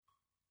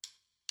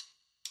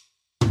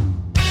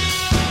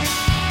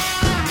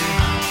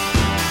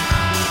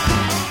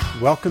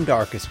Welcome to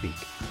ArchiSpeak,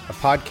 a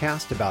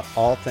podcast about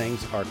all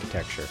things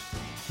architecture.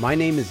 My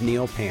name is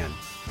Neil Pan.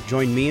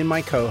 Join me and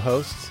my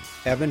co-hosts,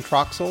 Evan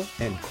Troxel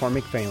and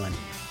Cormac Phelan,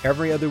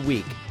 every other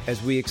week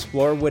as we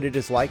explore what it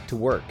is like to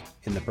work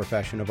in the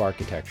profession of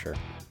architecture.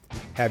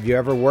 Have you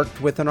ever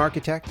worked with an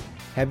architect?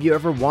 Have you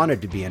ever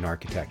wanted to be an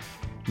architect?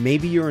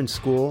 Maybe you're in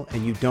school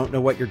and you don't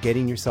know what you're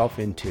getting yourself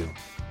into.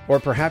 Or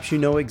perhaps you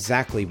know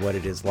exactly what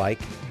it is like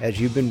as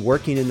you've been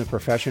working in the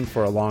profession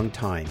for a long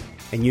time,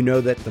 and you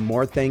know that the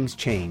more things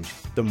change,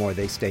 the more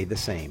they stay the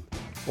same.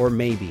 Or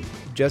maybe,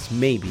 just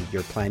maybe,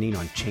 you're planning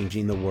on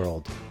changing the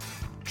world.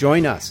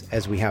 Join us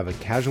as we have a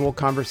casual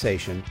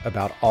conversation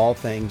about all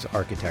things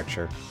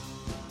architecture.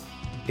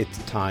 It's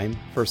time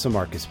for some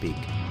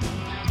ArchiSpeak.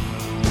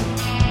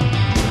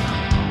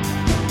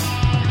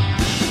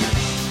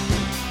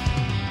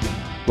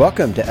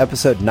 Welcome to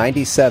episode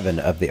 97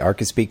 of the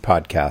ArchiSpeak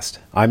podcast.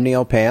 I'm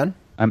Neil Pan.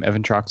 I'm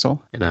Evan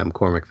Troxel. And I'm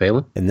Cormac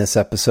Phelan. And this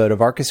episode of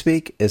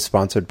ArchiSpeak is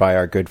sponsored by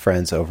our good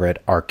friends over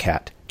at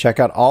Arcat. Check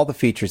out all the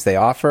features they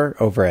offer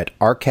over at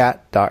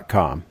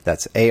arcat.com.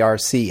 That's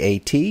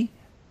ARCAT.com.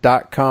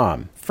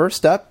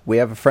 First up, we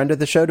have a friend of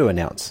the show to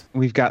announce.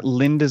 We've got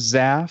Linda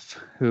Zaff,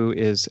 who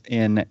is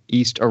in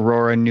East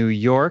Aurora, New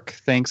York.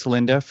 Thanks,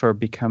 Linda, for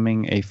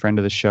becoming a friend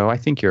of the show. I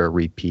think you're a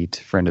repeat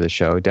friend of the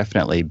show.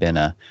 Definitely been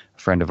a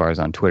friend of ours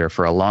on Twitter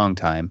for a long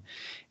time.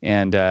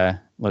 And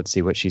let's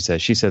see what she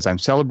says. She says, I'm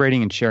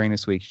celebrating and sharing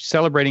this week. She's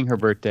celebrating her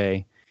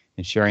birthday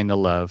and sharing the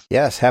love.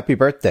 Yes, happy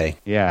birthday.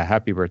 Yeah,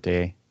 happy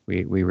birthday.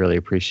 We really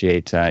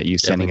appreciate you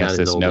sending us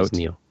this note.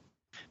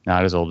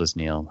 Not as old as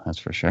Neil, that's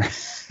for sure.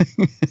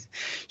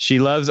 She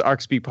loves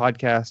ArchiSpeak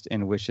podcast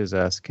and wishes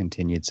us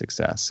continued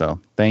success. So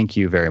thank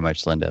you very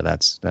much, Linda.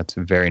 That's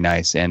very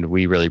nice, and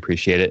we really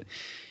appreciate it.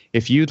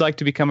 If you'd like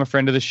to become a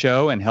friend of the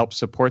show and help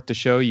support the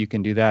show, you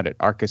can do that at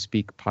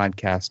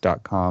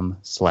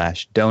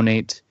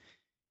archispeakpodcast.com/donate.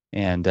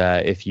 And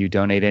if you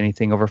donate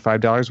anything over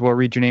 $5, we'll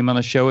read your name on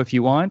the show if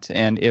you want.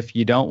 And if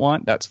you don't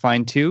want, that's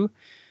fine too.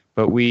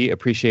 But we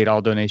appreciate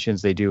all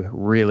donations. They do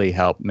really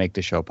help make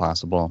the show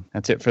possible.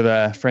 That's it for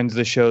the friends of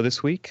the show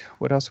this week.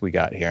 What else we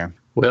got here?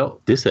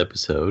 Well, this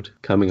episode,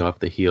 coming off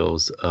the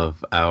heels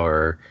of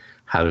our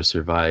How to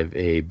Survive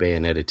a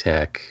Bayonet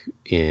Attack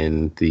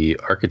in the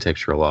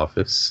Architectural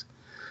Office,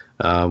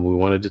 we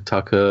wanted to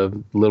talk a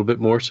little bit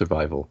more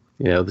survival.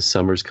 You know, the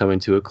summer's coming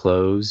to a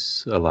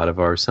close. A lot of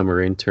our summer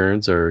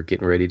interns are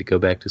getting ready to go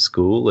back to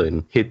school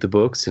and hit the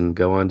books and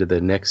go on to the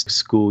next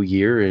school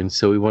year. And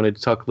so we wanted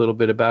to talk a little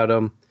bit about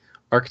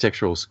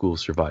architectural school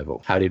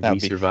survival. How did we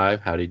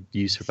survive? How did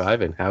you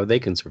survive? And how they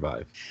can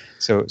survive.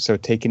 So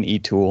take an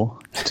e-tool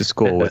to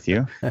school with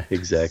you.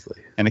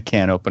 Exactly. And a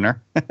can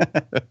opener.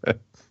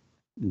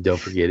 Don't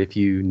forget, if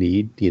you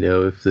need,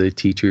 if the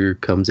teacher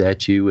comes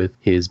at you with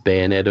his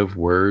bayonet of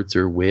words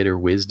or wit or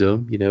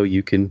wisdom,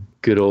 you can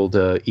good old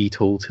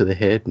e-tool to the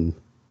head and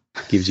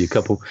gives you a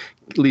couple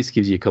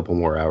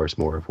more hours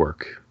more of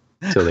work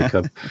till they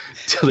regain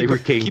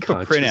consciousness. Keep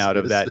a printout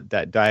of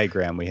that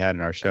diagram we had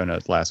in our show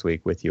notes last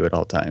week with you at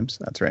all times.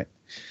 That's right.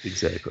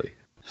 Exactly.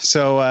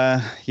 So,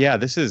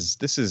 this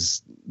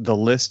is the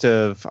list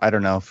of, I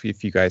don't know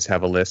if you guys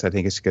have a list. I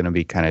think it's going to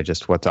be kind of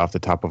just what's off the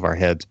top of our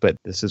heads, but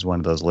this is one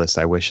of those lists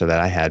I wish that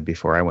I had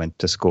before I went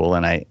to school.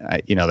 And I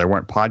there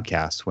weren't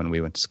podcasts when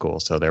we went to school,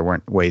 so there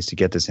weren't ways to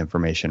get this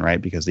information,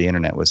 right? Because the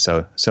internet was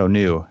so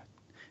new.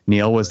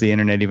 Neil, was the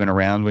internet even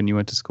around when you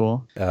went to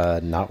school?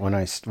 Not when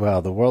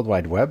the World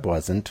Wide Web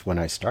wasn't when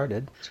I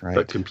started. That's right.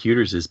 But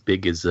computers as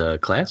big as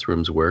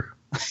classrooms were.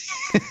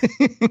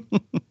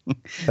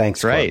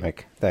 Thanks, right.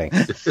 Cormac.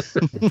 Thanks.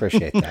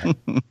 Appreciate that.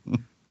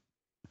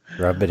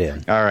 Rub it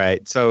in. All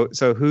right. So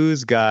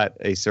who's got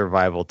a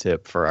survival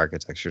tip for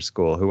architecture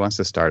school? Who wants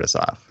to start us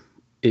off?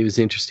 It was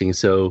interesting.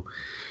 So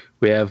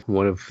we have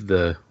one of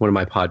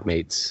my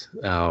podmates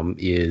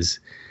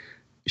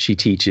she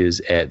teaches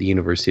at the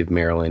University of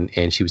Maryland,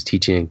 and she was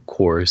teaching a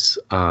course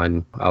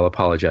on, I'll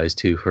apologize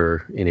to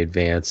her in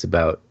advance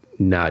about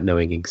not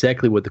knowing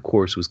exactly what the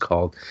course was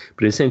called,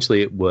 but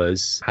essentially it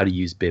was how to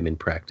use BIM in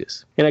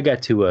practice. And I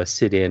got to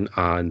sit in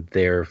on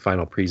their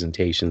final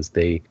presentations.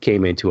 They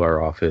came into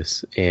our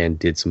office and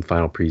did some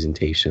final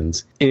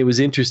presentations. And it was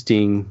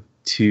interesting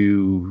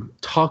to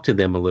talk to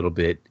them a little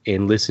bit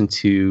and listen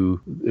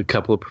to a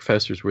couple of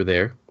professors were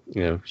there.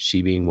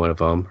 She being one of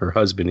them. Her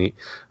husband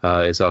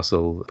is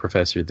also a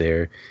professor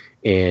there,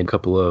 and a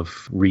couple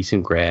of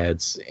recent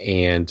grads,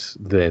 and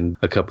then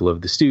a couple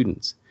of the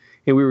students.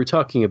 And we were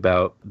talking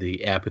about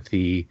the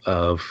apathy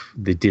of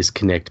the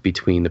disconnect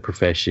between the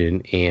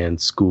profession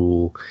and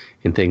school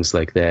and things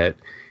like that.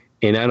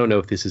 And I don't know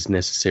if this is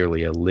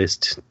necessarily a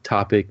list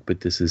topic,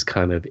 but this is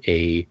kind of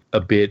a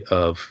bit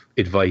of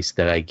advice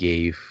that I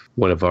gave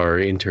one of our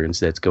interns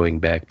that's going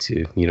back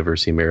to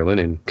University of Maryland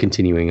and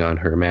continuing on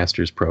her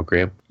master's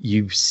program.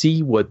 You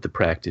see what the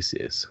practice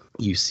is.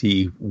 You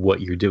see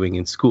what you're doing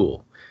in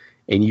school,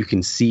 and you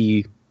can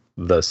see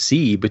the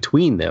sea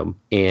between them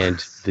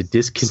and the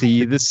disconnect.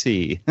 See the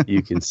sea.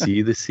 You can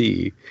see the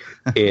sea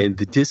and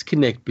the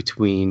disconnect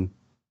between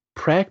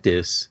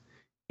practice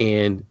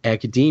and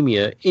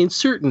academia in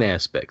certain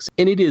aspects.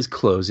 And it is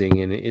closing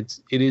and it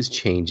is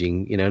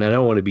changing, you know, and I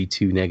don't want to be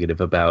too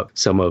negative about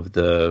some of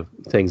the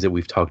things that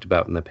we've talked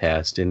about in the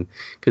past. And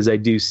because I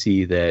do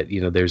see that, you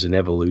know, there's an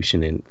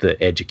evolution in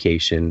the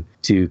education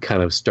to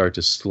kind of start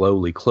to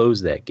slowly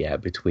close that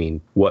gap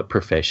between what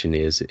profession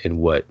is and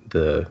what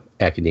the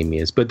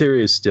academia is. But there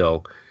is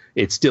still,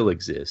 it still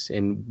exists.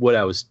 And what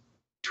I was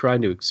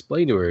trying to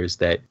explain to her is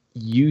that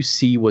you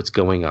see what's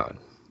going on.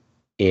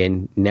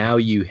 And now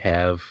you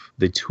have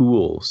the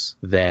tools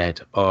that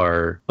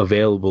are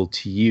available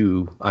to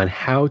you on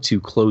how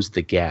to close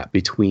the gap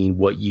between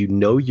what you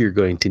know you're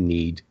going to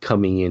need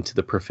coming into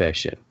the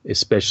profession,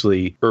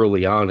 especially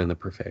early on in the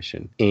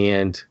profession,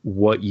 and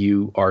what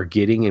you are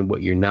getting and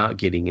what you're not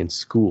getting in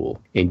school.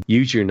 And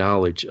use your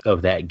knowledge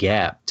of that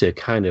gap to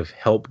kind of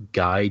help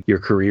guide your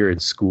career in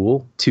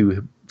school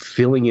to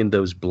filling in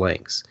those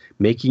blanks,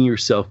 making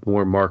yourself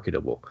more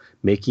marketable,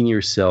 making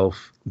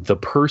yourself the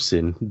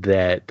person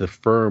that the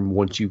firm,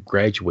 once you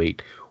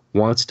graduate,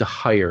 wants to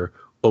hire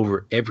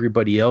over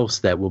everybody else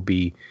that will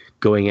be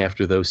going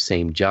after those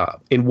same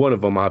jobs. And one of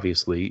them,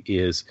 obviously,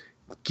 is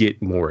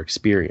get more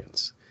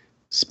experience,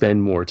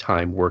 spend more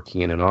time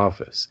working in an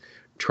office,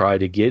 try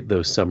to get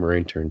those summer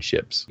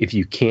internships. If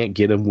you can't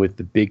get them with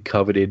the big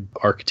coveted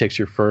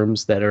architecture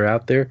firms that are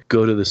out there,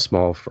 go to the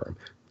small firm.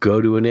 Go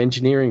to an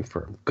engineering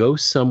firm. Go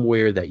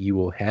somewhere that you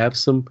will have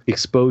some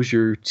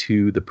exposure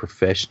to the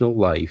professional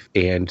life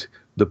and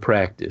the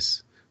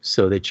practice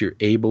so that you're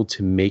able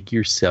to make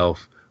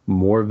yourself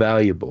more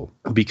valuable.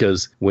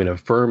 Because when a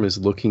firm is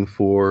looking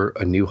for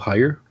a new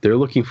hire, they're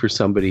looking for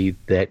somebody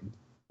that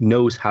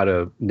knows how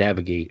to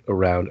navigate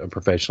around a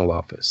professional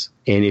office.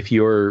 And if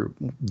you're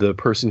the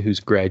person who's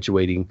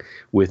graduating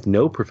with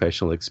no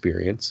professional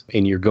experience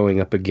and you're going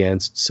up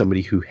against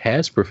somebody who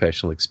has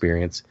professional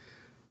experience,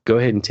 go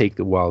ahead and take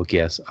the wild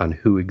guess on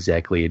who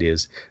exactly it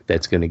is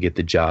that's going to get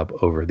the job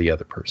over the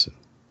other person.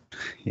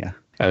 Yeah.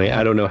 I mean,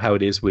 I don't know how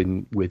it is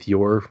with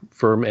your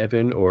firm,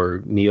 Evan,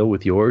 or Neil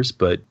with yours,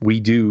 but we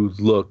do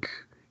look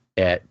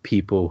at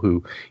people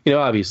who, you know,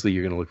 obviously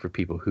you're going to look for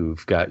people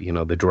who've got, you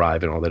know, the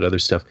drive and all that other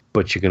stuff,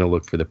 but you're going to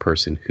look for the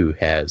person who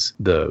has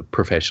the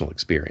professional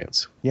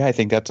experience. Yeah, I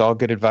think that's all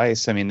good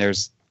advice. I mean,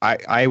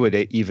 I would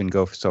even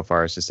go so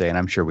far as to say, and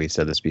I'm sure we've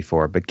said this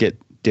before, but get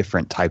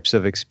different types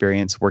of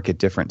experience, work at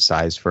different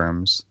size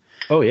firms.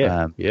 Oh,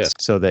 yeah.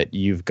 So that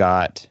you've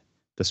got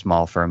the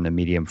small firm, the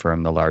medium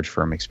firm, the large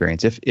firm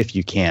experience, if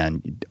you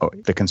can,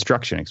 the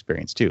construction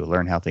experience too,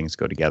 learn how things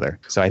go together.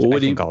 So I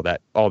think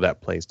all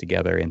that plays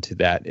together into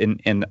that.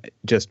 And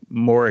just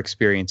more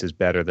experience is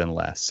better than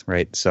less,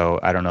 right? So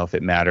I don't know if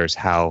it matters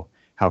how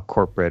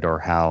corporate or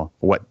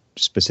what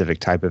specific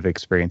type of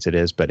experience it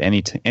is, but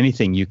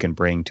anything you can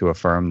bring to a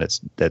firm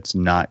that's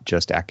not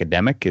just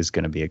academic is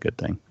going to be a good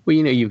thing. Well,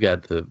 you know, you've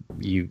got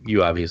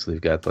you obviously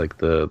have got like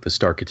the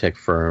Starchitect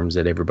firms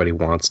that everybody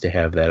wants to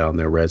have that on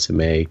their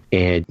resume.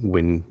 And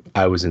when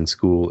I was in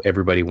school,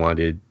 everybody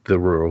wanted the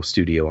rural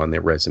studio on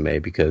their resume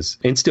because,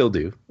 and still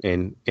do,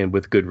 and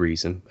with good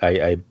reason.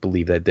 I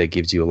believe that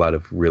gives you a lot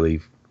of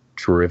really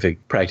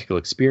terrific practical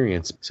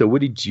experience. So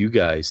what did you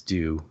guys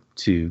do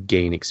to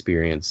gain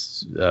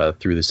experience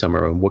through the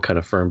summer? And what kind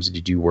of firms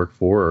did you work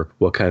for, or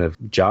what kind of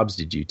jobs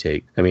did you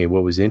take? I mean,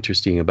 what was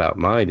interesting about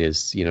mine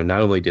is, you know,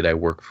 not only did I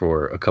work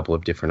for a couple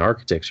of different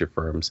architecture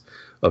firms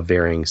of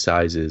varying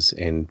sizes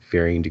and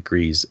varying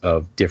degrees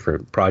of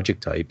different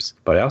project types,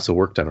 but I also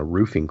worked on a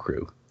roofing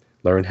crew.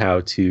 Learn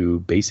how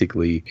to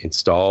basically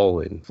install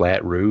and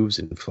flat roofs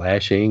and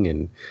flashing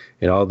and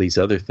all these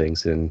other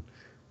things. And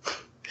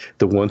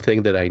the one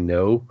thing that I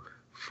know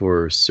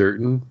for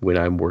certain when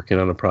I'm working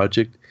on a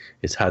project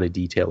is how to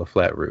detail a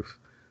flat roof,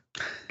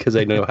 because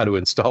I know how to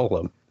install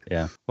them.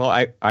 Yeah. Well,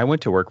 I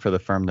went to work for the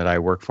firm that I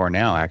work for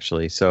now,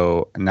 actually.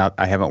 So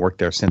I haven't worked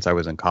there since I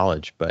was in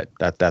college, but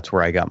that's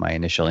where I got my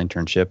initial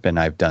internship. And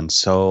I've done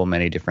so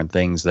many different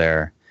things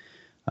there.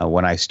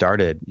 When I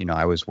started, you know,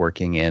 I was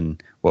working in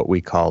what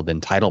we called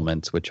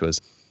entitlements, which was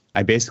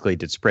I basically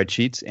did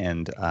spreadsheets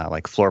and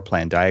like floor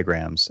plan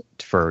diagrams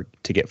to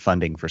get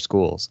funding for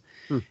schools.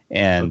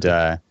 And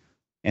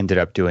ended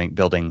up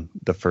building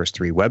the first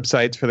 3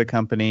 websites for the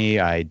company.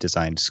 I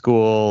designed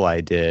school.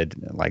 I did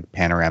like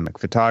panoramic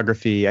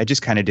photography. I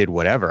just kind of did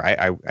whatever.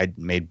 I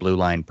made blue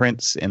line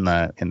prints in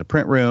the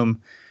print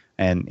room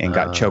and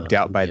got choked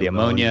out by the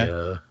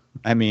ammonia.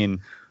 I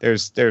mean,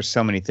 there's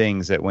so many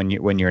things that when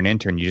you're an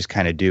intern, you just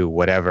kind of do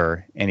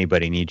whatever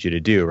anybody needs you to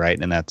do, right?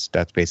 And that's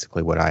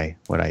basically what I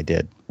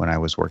did when I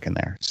was working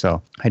there.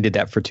 So I did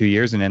that for 2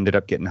 years and ended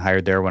up getting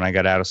hired there when I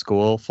got out of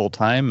school full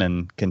time,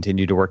 and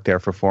continued to work there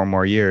for 4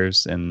 more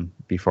years and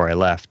before I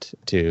left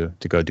to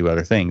go do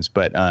other things.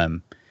 But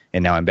and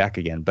now I'm back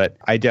again. But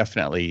I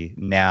definitely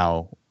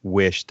now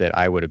wish that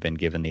I would have been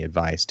given the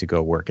advice to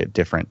go work at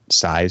different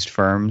sized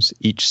firms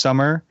each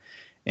summer.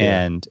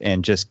 And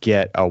just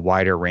get a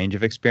wider range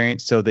of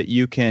experience so that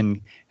you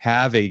can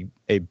have a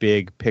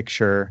big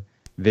picture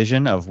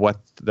vision of what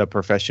the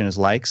profession is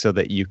like, so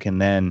that you can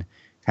then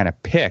kind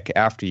of pick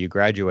after you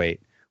graduate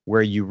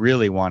where you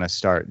really want to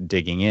start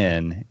digging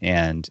in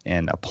and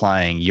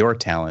applying your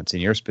talents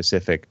and your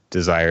specific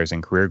desires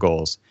and career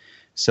goals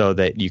so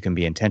that you can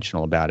be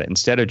intentional about it,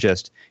 instead of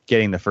just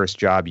getting the first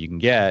job you can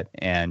get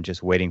and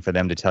just waiting for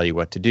them to tell you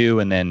what to do.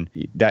 And then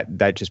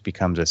that just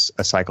becomes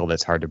a cycle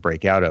that's hard to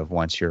break out of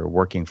once you're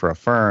working for a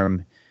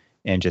firm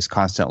and just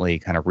constantly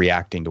kind of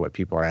reacting to what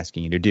people are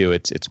asking you to do.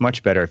 It's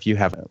much better if you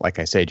have, like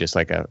I say, just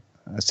like a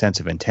sense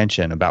of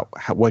intention about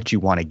what you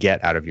want to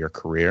get out of your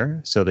career,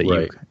 so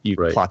that you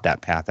plot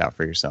that path out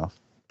for yourself.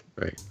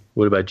 Right.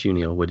 What about you,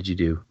 Neil? What did you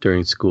do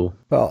during school?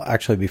 Well,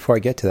 actually, before I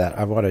get to that,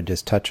 I want to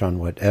just touch on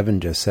what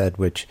Evan just said,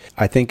 which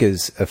I think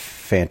is a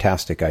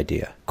fantastic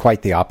idea.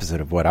 Quite the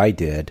opposite of what I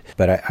did.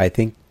 But I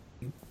think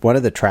one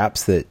of the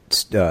traps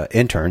that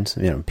interns,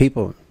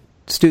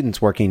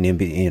 students working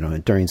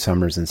in, during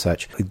summers and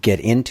such get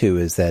into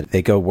is that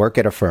they go work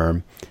at a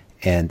firm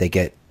and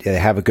they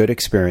have a good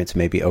experience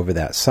maybe over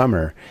that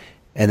summer.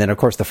 And then, of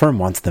course, the firm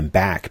wants them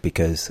back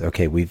because,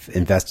 okay, we've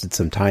invested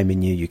some time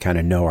in you. You kind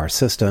of know our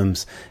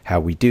systems,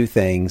 how we do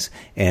things,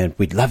 and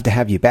we'd love to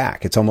have you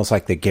back. It's almost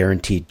like the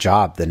guaranteed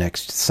job the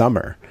next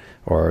summer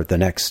or the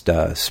next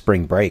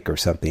spring break or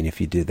something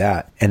if you do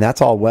that. And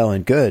that's all well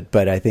and good,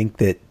 but I think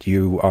that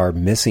you are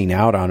missing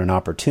out on an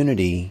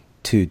opportunity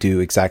to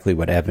do exactly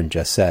what Evan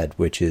just said,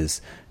 which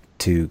is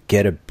to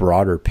get a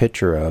broader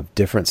picture of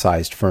different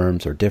sized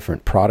firms or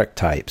different product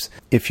types.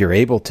 If you're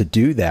able to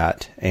do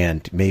that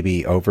and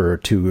maybe over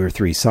 2 or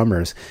 3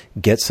 summers,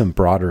 get some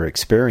broader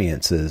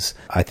experiences,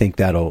 I think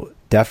that'll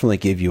definitely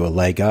give you a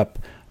leg up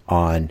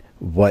on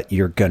what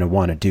you're going to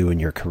want to do in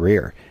your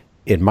career.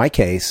 In my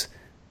case,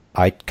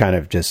 I kind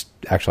of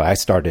I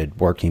started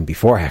working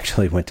before I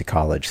actually went to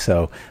college.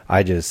 So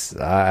I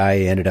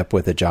ended up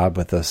with a job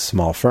with a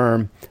small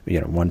firm,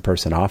 one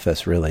person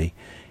office really,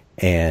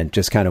 and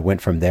just kind of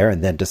went from there,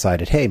 and then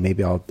decided, hey,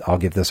 maybe I'll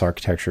give this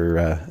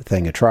architecture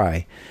thing a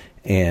try,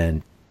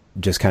 and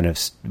just kind of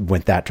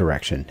went that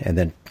direction, and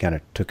then kind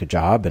of took a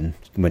job and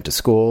went to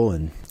school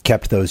and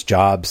kept those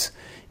jobs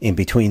in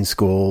between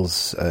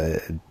schools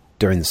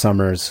during the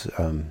summers.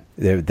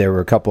 There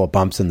were a couple of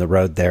bumps in the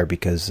road there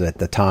because at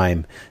the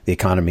time the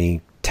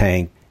economy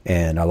tanked,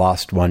 and I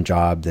lost one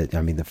job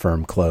the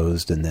firm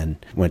closed, and then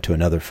went to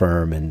another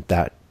firm, and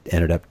that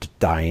ended up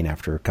dying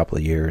after a couple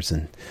of years.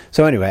 And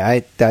so anyway,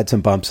 I had some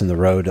bumps in the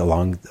road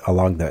along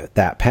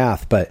that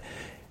path. But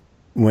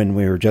when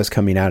we were just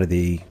coming out of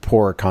the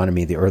poor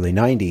economy, the early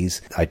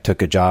 90s, I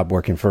took a job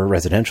working for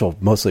a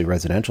mostly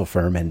residential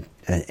firm, and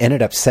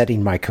ended up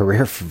setting my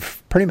career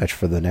pretty much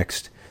for the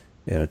next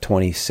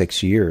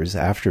 26 years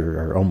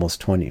after, or almost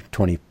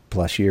 20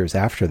 plus years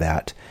after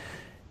that.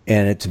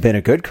 And it's been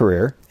a good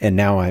career. And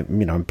now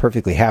I'm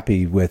perfectly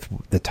happy with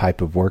the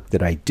type of work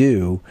that I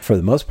do for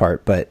the most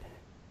part, but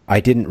I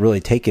didn't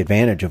really take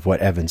advantage of what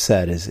Evan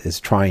said, is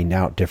trying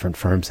out different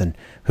firms. And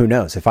who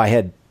knows, if I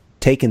had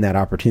taken that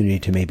opportunity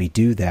to maybe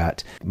do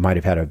that, might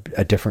have had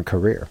a different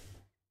career.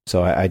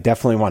 So I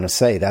definitely want to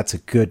say that's a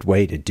good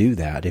way to do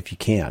that if you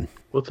can.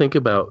 Well, think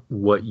about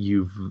what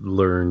you've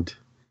learned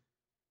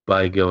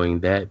by going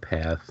that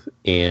path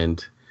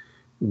and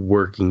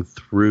working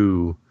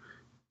through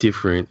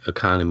different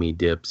economy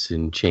dips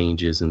and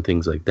changes and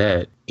things like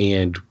that,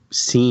 and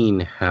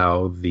seeing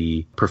how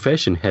the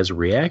profession has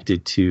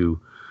reacted to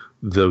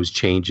those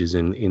changes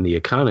in the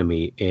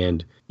economy.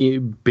 And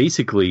it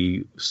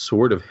basically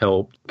sort of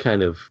helped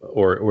kind of,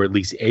 or at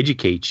least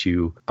educate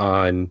you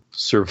on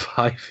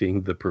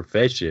surviving the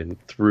profession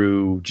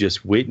through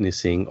just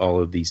witnessing all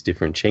of these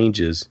different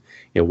changes.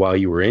 While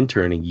you were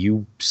interning,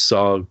 you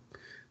saw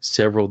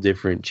several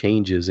different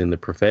changes in the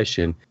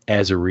profession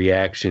as a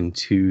reaction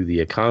to the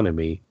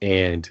economy.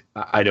 And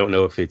I don't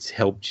know if it's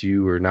helped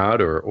you or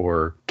not,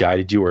 or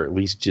guided you, or at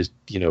least just,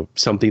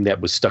 something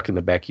that was stuck in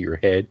the back of your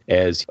head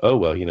as, oh,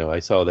 well, I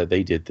saw that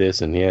they did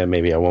this, and yeah,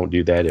 maybe I won't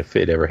do that if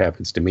it ever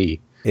happens to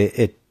me.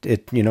 It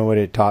what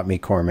it taught me,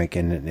 Cormac,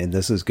 and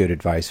this is good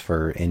advice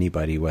for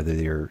anybody, whether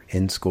you're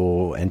in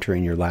school,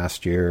 entering your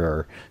last year,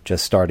 or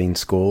just starting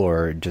school,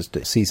 or just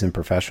a seasoned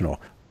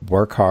professional.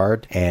 Work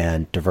hard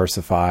and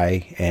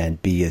diversify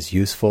and be as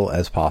useful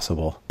as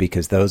possible,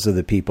 because those are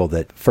the people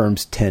that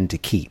firms tend to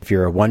keep. If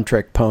you're a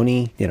one-trick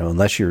pony,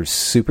 unless you're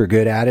super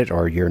good at it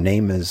or your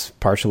name is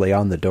partially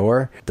on the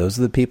door, those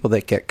are the people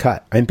that get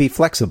cut. And be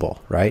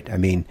flexible, right?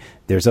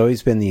 There's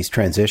always been these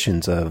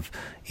transitions of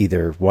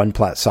either one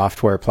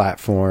software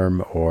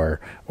platform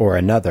or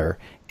another,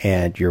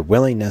 and your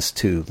willingness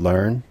to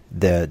learn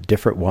the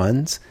different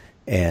ones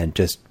and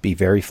just be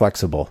very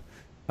flexible,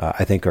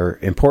 I think, are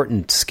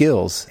important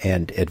skills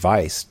and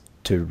advice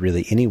to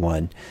really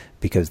anyone,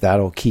 because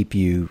that'll keep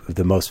you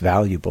the most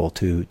valuable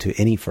to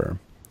any firm.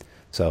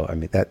 So,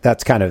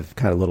 that's kind of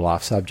a little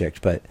off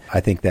subject, but I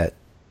think that's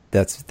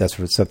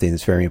something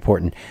that's very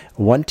important.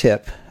 One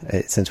tip,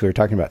 since we were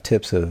talking about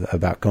tips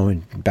about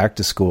going back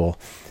to school,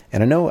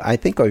 and I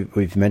think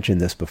we've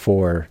mentioned this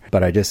before,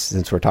 but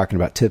since we're talking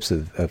about tips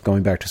of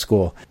going back to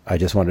school, I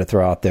just wanted to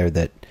throw out there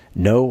that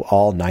no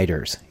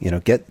all-nighters.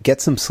 Get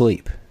some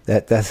sleep.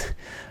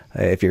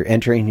 If you're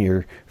entering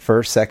your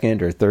first,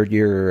 second, or third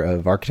year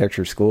of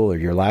architecture school or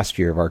your last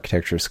year of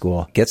architecture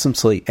school, get some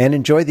sleep and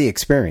enjoy the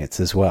experience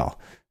as well,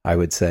 I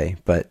would say.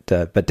 But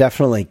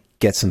definitely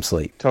get some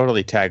sleep.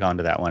 Totally tag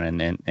onto that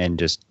one, and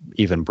just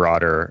even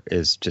broader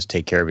is just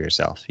take care of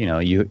yourself.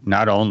 You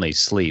not only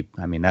sleep,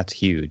 I mean, that's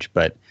huge,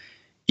 but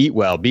eat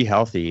well, be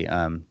healthy,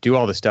 do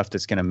all the stuff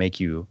that's going to make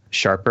you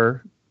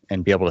sharper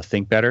and be able to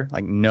think better.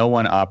 Like, no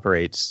one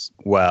operates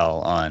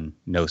well on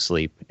no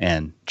sleep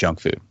and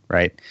junk food,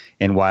 right?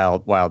 And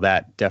while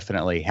that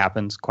definitely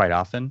happens quite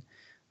often,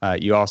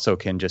 you also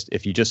can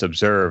if you just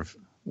observe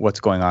what's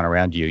going on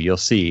around you, you'll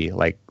see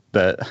like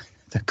the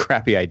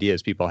crappy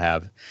ideas people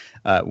have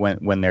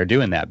when they're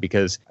doing that,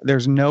 because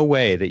there's no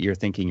way that you're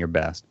thinking your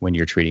best when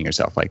you're treating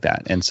yourself like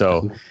that. And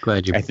so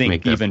I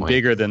think even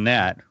bigger than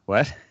that,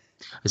 what?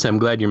 I said, I'm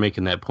glad you're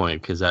making that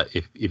point, because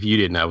if you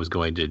didn't, I was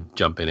going to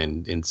jump in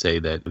and say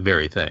that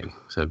very thing.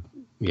 So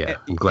yeah,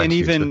 I'm glad. And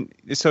even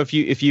so, if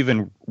you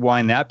even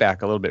wind that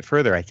back a little bit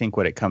further, I think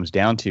what it comes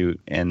down to,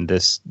 and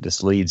this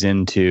leads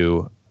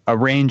into a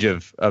range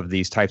of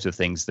these types of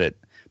things that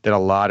a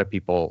lot of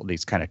people,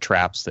 these kind of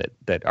traps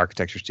that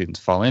architecture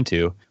students fall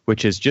into,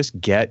 which is just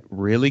get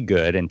really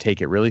good and take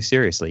it really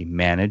seriously.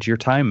 Manage your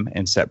time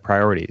and set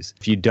priorities.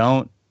 If you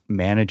don't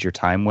manage your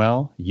time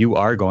well, you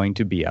are going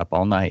to be up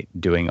all night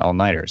doing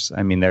all-nighters.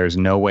 I mean, there's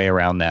no way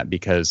around that,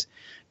 because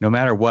no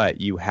matter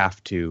what, you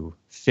have to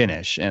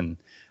finish. And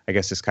I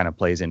guess this kind of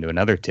plays into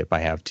another tip I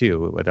have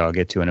too, that I'll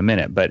get to in a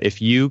minute. But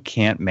if you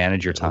can't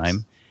manage your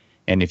time,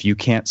 and if you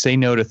can't say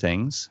no to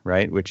things,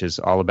 right, which is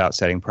all about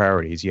setting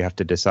priorities, you have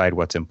to decide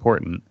what's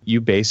important,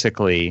 you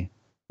basically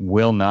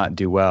will not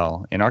do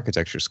well in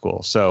architecture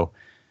school. So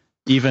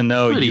even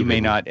though you may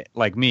not,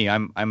 like me,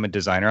 I'm a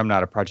designer, I'm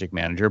not a project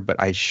manager, but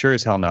I sure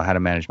as hell know how to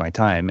manage my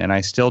time, and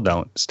I still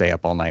don't stay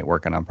up all night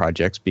working on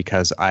projects,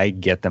 because I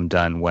get them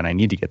done when I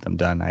need to get them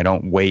done. I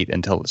don't wait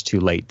until it's too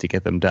late to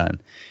get them done.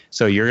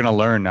 So you're going to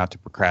learn not to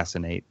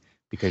procrastinate,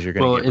 because you're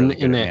going to get really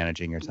good at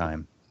managing your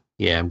time.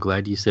 Yeah, I'm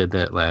glad you said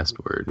that last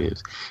word,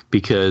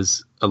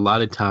 because a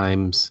lot of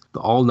times the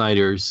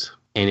all-nighters,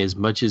 and as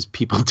much as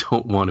people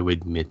don't want to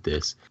admit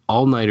this,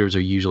 all-nighters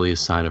are usually a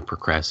sign of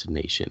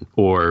procrastination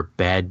or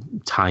bad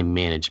time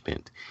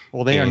management.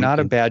 Well, they are not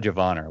a badge of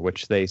honor,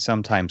 which they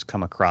sometimes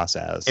come across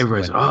as.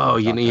 Everybody's,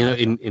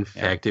 in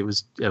fact, I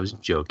was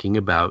joking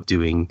about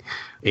doing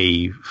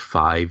a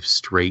 5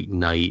 straight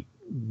night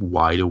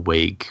wide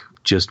awake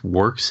just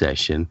work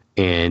session,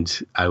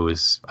 and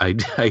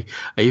I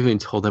even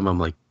told them, I'm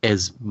like,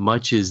 as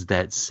much as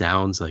that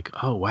sounds like,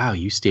 oh wow,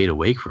 you stayed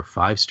awake for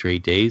 5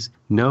 straight days,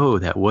 no,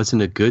 that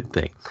wasn't a good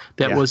thing.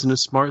 That wasn't a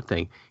smart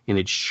thing, and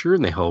it sure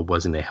in the hell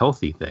wasn't a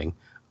healthy thing.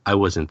 I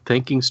wasn't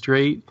thinking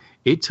straight.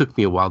 It took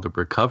me a while to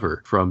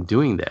recover from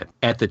doing that.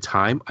 At the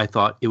time, I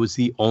thought it was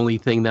the only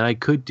thing that I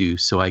could do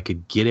so I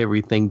could get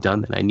everything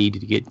done that I needed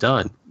to get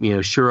done.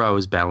 Sure, I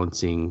was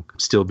balancing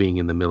still being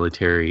in the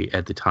military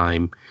at the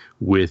time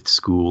with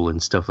school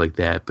and stuff like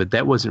that, but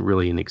that wasn't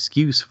really an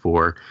excuse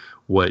for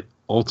what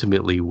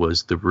ultimately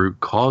was the root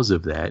cause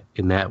of that,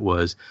 and that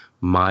was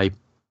my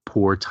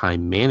poor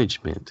time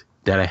management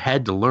that I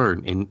had to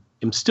learn, and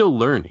I'm still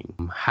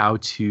learning how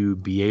to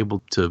be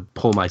able to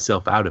pull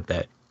myself out of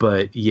that.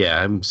 But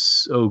yeah, I'm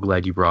so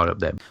glad you brought up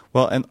that.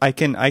 Well, and I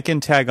can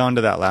tag on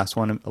to that last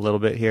one a little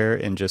bit here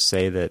and just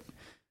say that,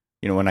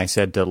 when I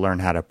said to learn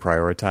how to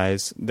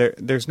prioritize,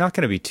 there's not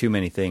going to be too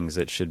many things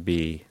that should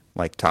be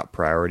like top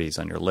priorities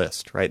on your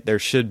list, right? There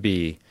should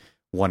be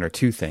 1 or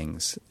 2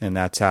 things, and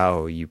that's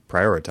how you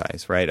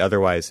prioritize, right?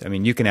 Otherwise, I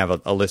mean, you can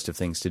have a list of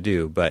things to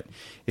do, but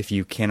if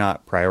you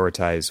cannot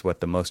prioritize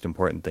what the most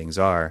important things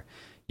are,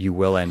 you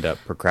will end up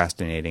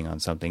procrastinating on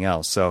something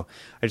else. So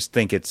I just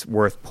think it's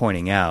worth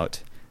pointing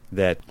out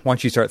that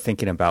once you start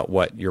thinking about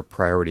what your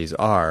priorities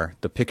are,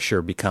 the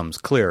picture becomes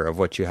clear of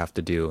what you have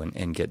to do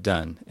and get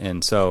done.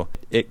 And so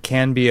it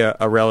can be a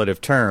relative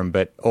term,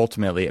 but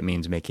ultimately it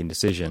means making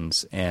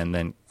decisions. And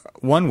then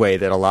one way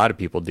that a lot of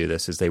people do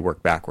this is they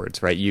work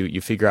backwards, right?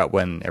 You figure out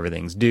when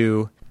everything's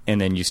due,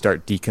 and then you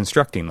start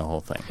deconstructing the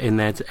whole thing. And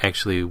that's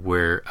actually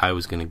where I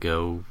was going to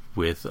go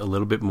with a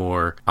little bit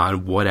more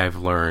on what I've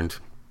learned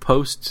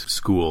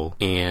post-school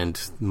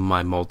and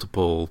my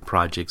multiple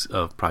projects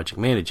of project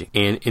managing.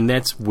 And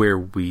that's where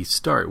we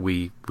start.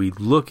 We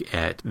look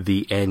at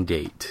the end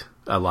date.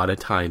 A lot of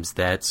times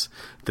that's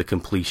the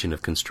completion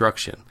of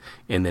construction.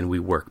 And then we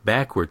work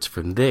backwards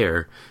from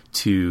there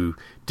to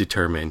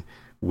determine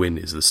when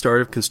is the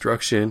start of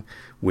construction,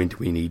 when do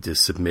we need to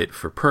submit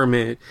for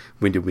permit,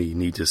 when do we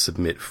need to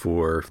submit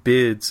for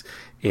bids,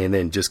 and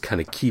then just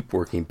kind of keep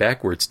working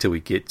backwards till we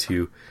get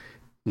to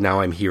now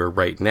I'm here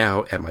right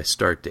now at my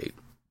start date.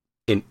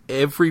 And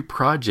every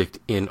project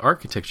in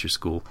architecture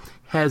school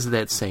has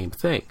that same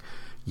thing.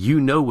 You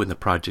know when the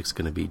project's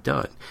going to be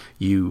done.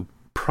 You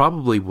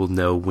probably will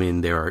know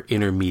when there are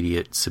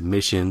intermediate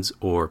submissions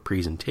or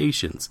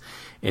presentations.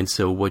 And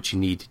so what you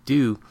need to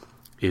do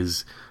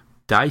is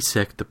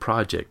dissect the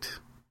project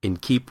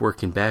and keep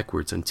working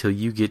backwards until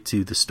you get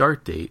to the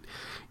start date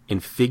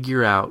and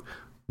figure out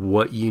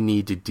what you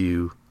need to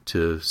do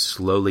to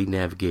slowly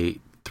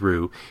navigate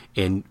through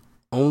and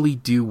only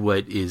do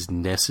what is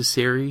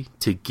necessary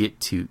to get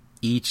to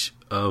each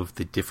of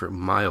the different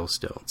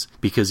milestones.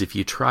 Because if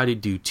you try to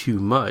do too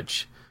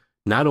much,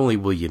 not only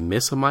will you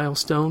miss a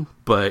milestone,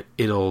 but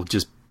it'll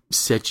just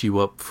set you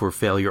up for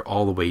failure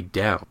all the way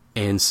down.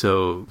 And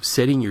so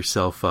setting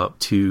yourself up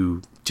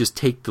to just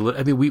take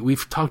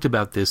we've talked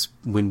about this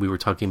when we were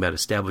talking about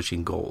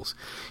establishing goals.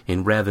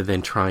 And rather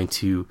than trying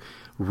to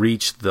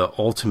reach the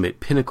ultimate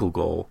pinnacle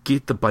goal,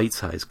 get the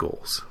bite-sized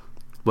goals.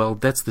 Well,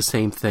 that's the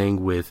same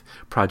thing with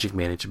project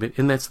management,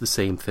 and that's the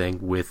same thing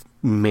with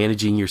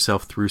managing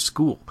yourself through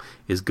school,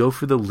 is go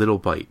for the little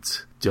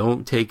bites.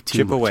 Don't take too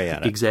much. Chip away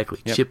at it. Exactly.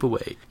 Yep. Chip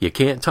away. You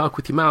can't talk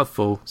with your mouth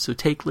full, so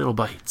take little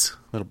bites.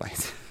 Little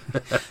bites.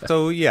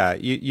 So, yeah,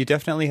 you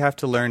definitely have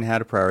to learn how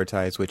to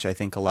prioritize, which I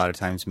think a lot of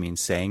times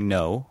means saying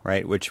no,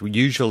 right? Which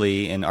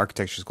usually in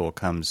architecture school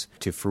comes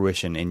to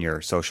fruition in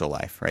your social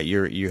life, right?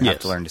 You have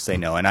to learn to say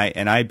no. And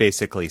I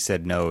basically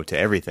said no to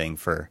everything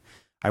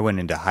I went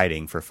into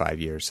hiding for 5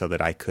 years so that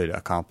I could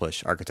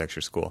accomplish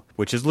architecture school,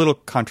 which is a little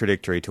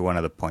contradictory to one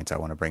of the points I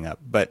want to bring up.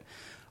 But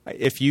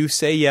if you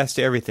say yes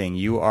to everything,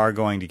 you are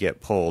going to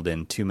get pulled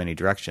in too many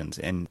directions,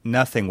 and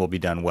nothing will be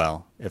done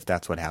well if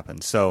that's what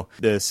happens. So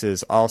this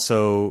is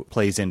also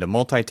plays into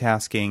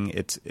multitasking.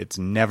 It's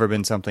never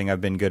been something I've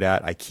been good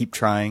at. I keep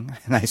trying,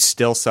 and I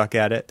still suck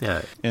at it.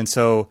 Yeah. And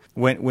so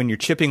when you're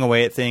chipping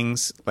away at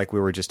things, like we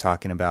were just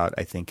talking about,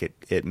 I think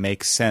it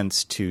makes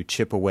sense to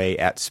chip away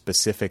at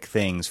specific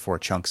things for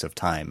chunks of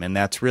time. And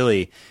that's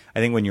really,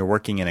 I think when you're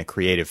working in a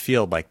creative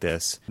field like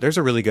this, there's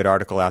a really good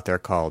article out there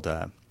called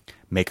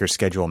Maker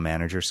Schedule,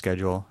 Manager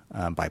Schedule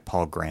by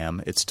Paul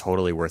Graham. It's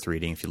totally worth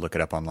reading if you look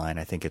it up online.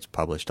 I think it's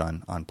published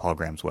on Paul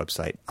Graham's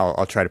website.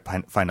 I'll try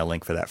to find a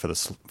link for that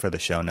for the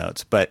show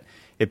notes. But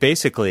it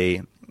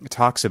basically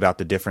talks about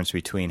the difference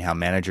between how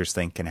managers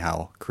think and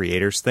how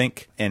creators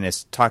think, and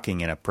it's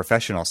talking in a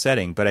professional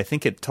setting. But I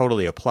think it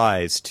totally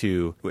applies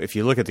to, if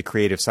you look at the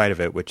creative side of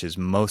it, which is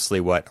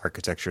mostly what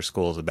architecture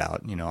school is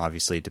about.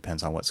 Obviously it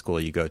depends on what school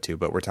you go to,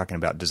 but we're talking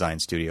about design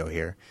studio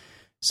here.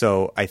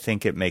 So I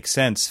think it makes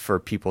sense for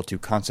people to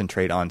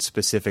concentrate on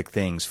specific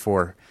things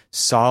for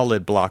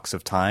solid blocks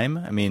of time.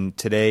 I mean,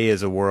 today is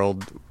the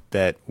world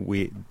that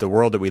we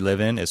live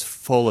in is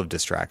full of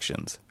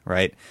distractions,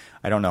 right?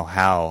 I don't know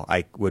how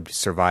I would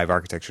survive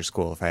architecture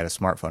school if I had a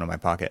smartphone in my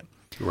pocket.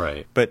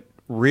 Right. But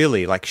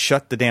really,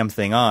 shut the damn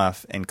thing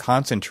off and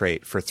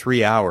concentrate for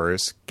 3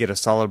 hours, get a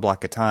solid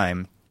block of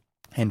time,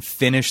 and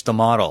finish the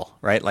model,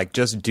 right?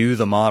 Just do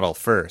the model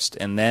first,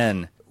 and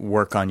then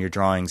work on your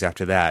drawings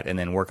after that, and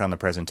then work on the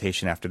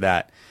presentation after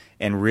that,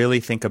 and really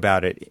think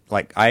about it.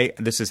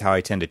 This is how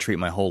I tend to treat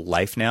my whole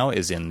life now,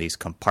 is in these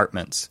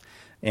compartments.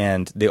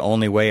 And the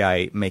only way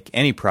I make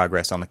any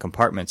progress on the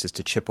compartments is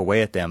to chip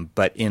away at them,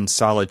 but in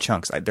solid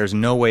chunks. There's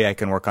no way I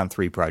can work on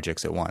 3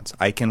 projects at once.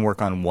 I can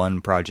work on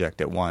 1 project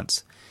at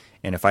once.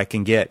 And if I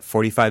can get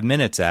 45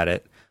 minutes at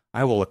it,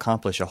 I will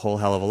accomplish a whole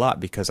hell of a lot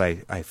because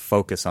I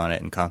focus on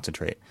it and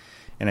concentrate.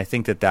 And I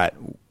think that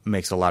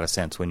makes a lot of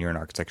sense when you're in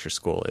architecture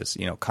school, is,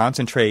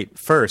 concentrate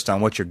first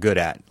on what you're good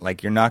at.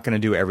 You're not going to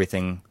do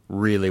everything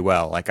really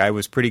well. I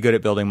was pretty good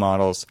at building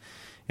models,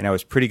 and I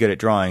was pretty good at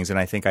drawings, and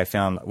I think I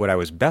found what I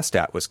was best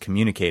at was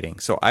communicating.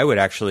 So I would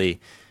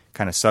actually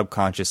kind of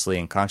subconsciously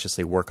and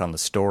consciously work on the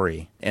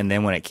story. And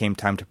then when it came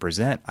time to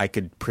present, I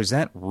could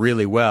present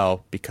really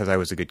well because I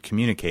was a good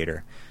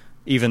communicator,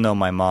 even though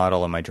my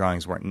model and my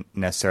drawings weren't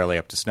necessarily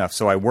up to snuff.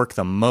 So I worked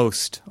the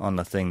most on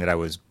the thing that I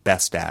was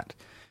best at.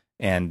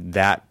 And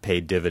that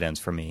paid dividends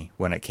for me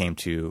when it came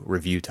to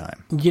review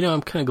time.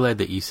 I'm kind of glad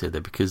that you said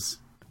that, because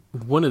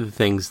one of the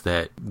things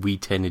that we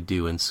tend to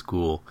do in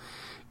school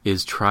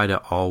is try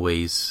to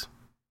always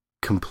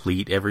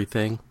complete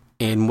everything.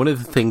 And one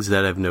of the things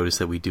that I've noticed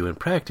that we do in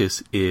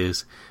practice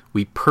is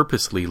we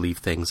purposely leave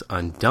things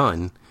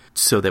undone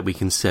so that we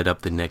can set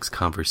up the next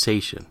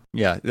conversation.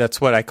 Yeah,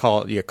 that's what I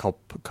call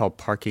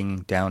parking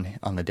down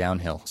on the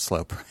downhill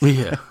slope.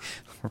 Yeah.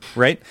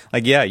 Right?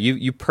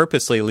 You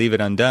purposely leave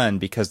it undone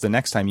because the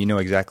next time you know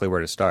exactly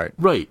where to start.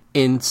 Right.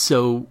 And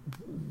so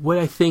what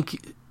I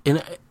think,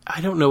 and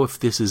I don't know if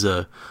this is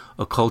a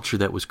culture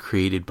that was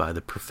created by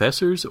the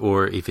professors,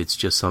 or if it's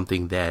just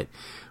something that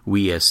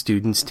we as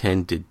students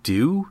tend to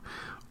do,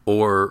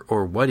 or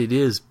what it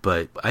is,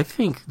 but I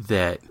think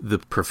that the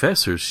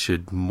professors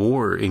should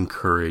more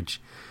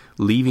encourage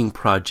leaving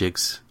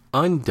projects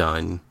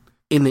undone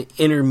in the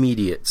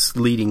intermediates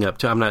leading up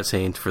to, I'm not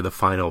saying for the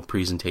final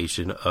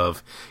presentation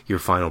of your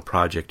final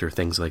project or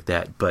things like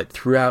that, but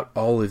throughout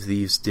all of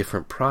these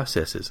different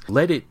processes,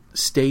 let it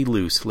stay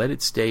loose, let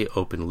it stay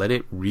open, let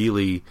it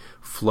really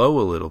flow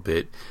a little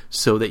bit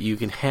so that you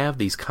can have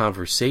these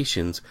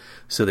conversations,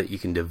 so that you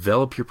can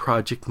develop your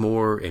project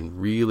more and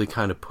really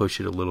kind of push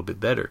it a little bit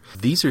better.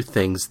 These are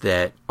things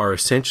that are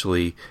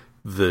essentially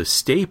the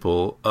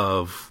staple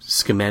of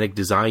schematic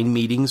design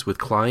meetings with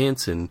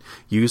clients and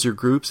user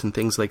groups and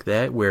things like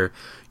that, where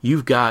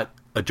you've got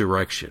a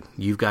direction,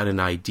 you've got an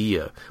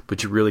idea,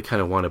 but you really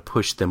kind of want to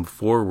push them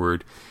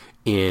forward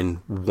in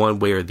one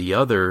way or the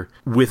other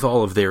with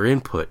all of their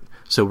input,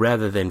 So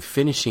rather than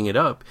finishing it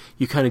up,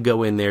 you kind of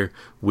go in there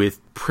with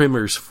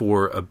primers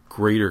for a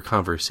greater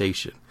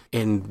conversation.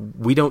 And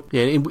we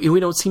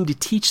don't seem to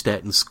teach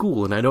that in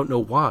school, and I don't know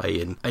why.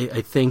 And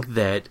I think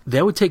that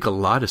would take a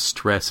lot of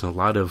stress and a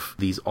lot of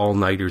these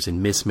all-nighters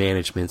and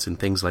mismanagements and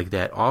things like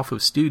that off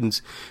of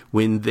students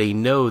when they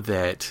know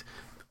that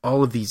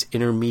all of these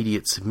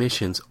intermediate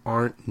submissions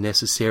aren't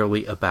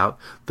necessarily about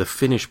the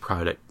finished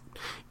product.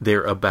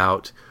 They're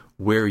about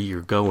where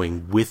you're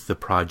going with the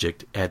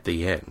project at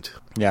the end.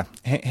 Yeah,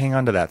 hang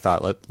on to that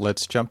thought.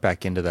 Let's jump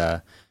back into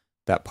that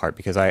part,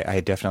 because I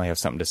definitely have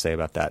something to say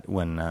about that.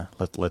 When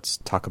let's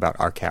talk about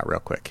ARCAT real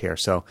quick here.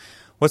 So,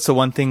 what's the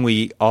one thing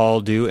we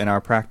all do in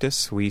our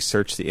practice? We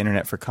search the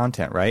internet for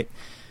content, right?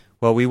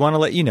 Well, we want to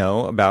let you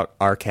know about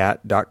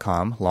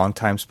ARCAT.com,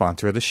 longtime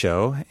sponsor of the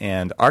show.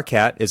 And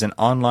ARCAT is an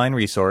online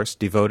resource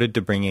devoted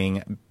to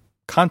bringing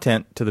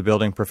content to the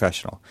building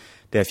professional.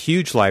 They have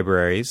huge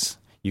libraries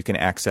you can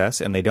access,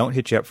 and they don't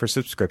hit you up for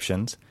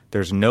subscriptions.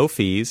 There's no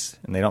fees,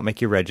 and they don't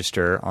make you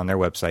register on their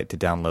website to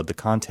download the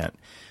content.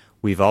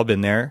 We've all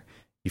been there.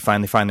 You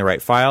finally find the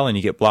right file, and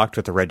you get blocked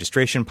with a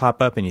registration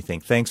pop-up, and you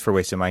think, thanks for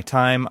wasting my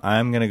time.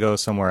 I'm going to go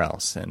somewhere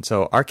else. And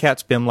so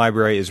ARCAT's BIM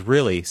library is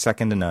really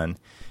second to none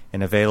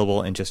and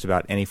available in just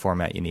about any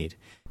format you need.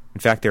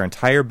 In fact, their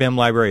entire BIM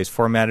library is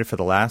formatted for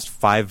the last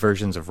 5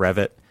 versions of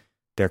Revit.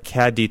 Their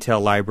CAD detail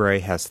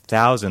library has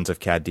thousands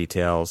of CAD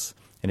details,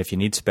 and if you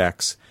need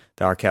specs,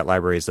 the ARCAT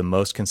library is the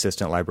most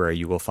consistent library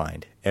you will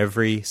find.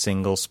 Every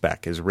single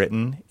spec is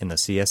written in the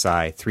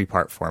CSI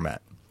 3-part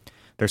format.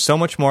 There's so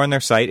much more on their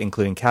site,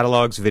 including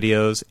catalogs,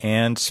 videos,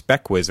 and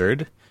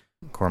SpecWizard.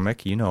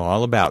 Cormac, you know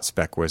all about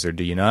SpecWizard,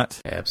 do you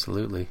not?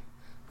 Absolutely.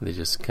 They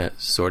just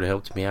sort of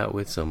helped me out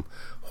with some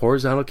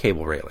horizontal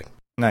cable railing.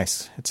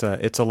 Nice. It's a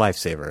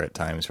lifesaver at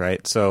times,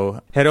 right?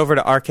 So head over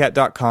to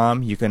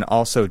arcat.com. You can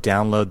also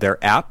download their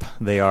app.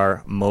 They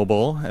are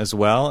mobile as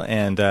well,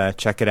 and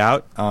check it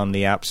out on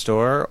the App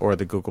Store or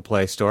the Google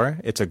Play Store.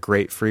 It's a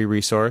great free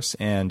resource,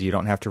 and you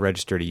don't have to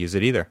register to use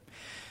it either.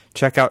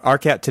 Check out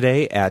ARCAT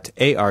today at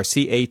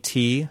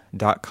arcat.com.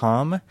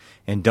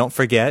 And don't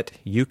forget,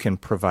 you can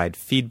provide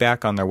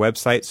feedback on their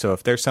website. So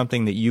if there's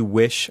something that you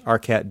wish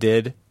ARCAT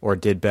did or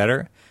did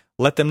better,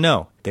 let them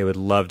know. They would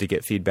love to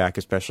get feedback,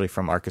 especially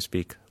from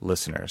ArcaSpeak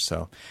listeners.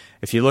 So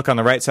if you look on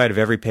the right side of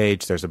every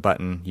page, there's a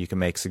button. You can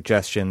make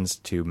suggestions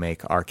to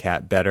make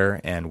ARCAT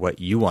better and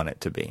what you want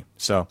it to be.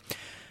 So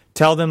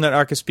tell them that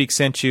ArcaSpeak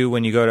sent you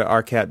when you go to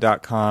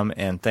arcat.com.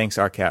 And thanks,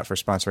 ARCAT, for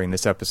sponsoring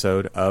this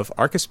episode of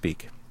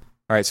ArcaSpeak.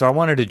 All right, so I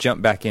wanted to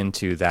jump back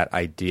into that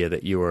idea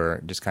that you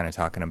were just kind of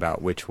talking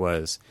about, which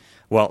was,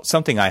 well,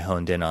 something I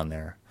honed in on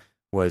there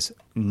was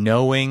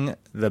knowing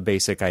the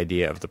basic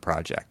idea of the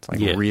project,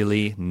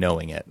 really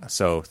knowing it.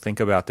 So think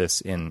about this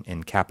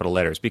in capital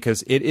letters,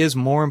 because it is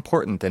more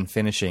important than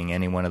finishing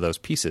any one of those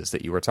pieces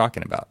that you were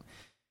talking about.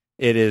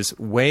 It is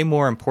way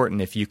more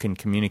important if you can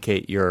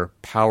communicate your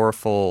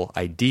powerful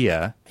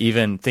idea.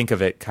 Even think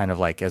of it kind of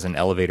like as an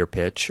elevator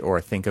pitch,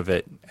 or think of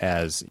it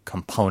as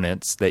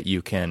components that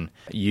you can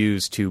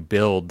use to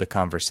build the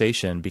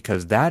conversation,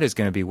 because that is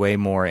going to be way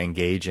more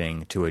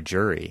engaging to a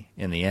jury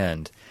in the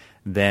end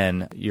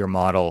than your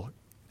model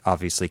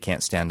obviously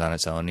can't stand on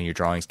its own, and your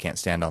drawings can't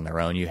stand on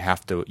their own. You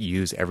have to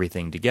use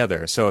everything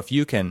together. So if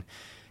you can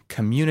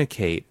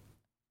communicate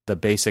the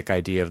basic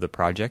idea of the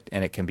project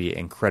and it can be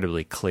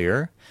incredibly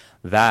clear,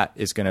 that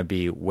is going to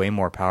be way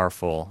more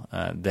powerful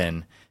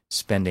than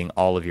spending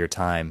all of your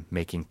time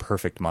making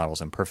perfect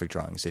models and perfect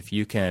drawings. If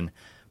you can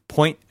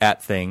point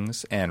at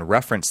things and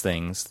reference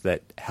things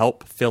that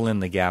help fill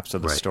in the gaps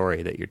of the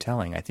story that you're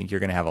telling, I think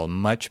you're going to have a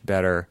much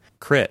better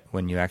crit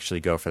when you actually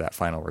go for that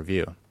final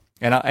review.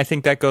 And I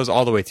think that goes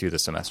all the way through the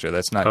semester.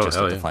 That's not just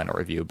at the final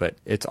review, but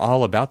it's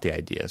all about the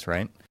ideas,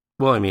 right?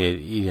 Well, I mean,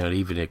 it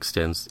even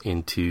extends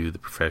into the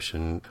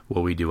profession,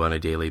 what we do on a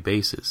daily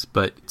basis.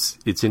 But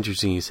it's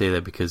interesting you say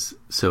that, because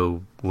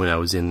so when I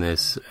was in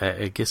this,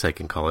 I guess I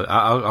can call it,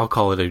 I'll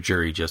call it a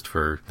jury just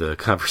for the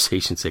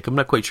conversation's sake. I'm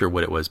not quite sure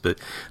what it was, but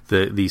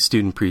the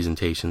student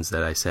presentations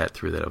that I sat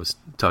through that I was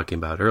talking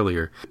about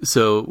earlier.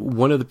 So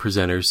one of the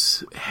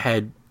presenters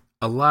had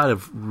a lot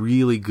of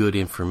really good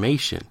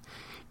information,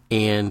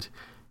 and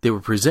they were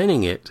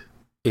presenting it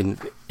in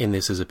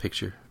this as a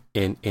picture,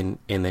 and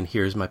then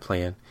here's my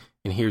plan.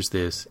 And here's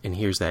this, and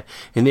here's that.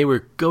 And they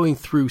were going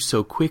through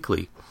so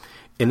quickly.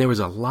 And there was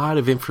a lot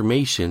of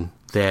information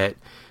that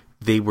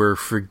they were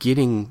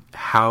forgetting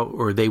how,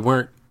 or they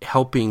weren't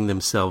helping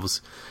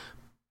themselves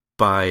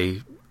by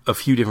a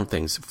few different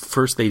things.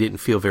 First, they didn't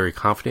feel very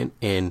confident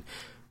in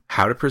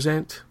how to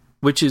present,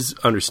 which is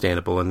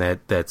understandable, and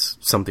that's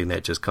something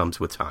that just comes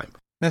with time.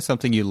 That's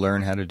something you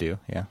learn how to do,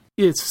 yeah.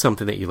 It's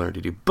something that you learn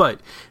to do. But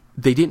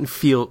they didn't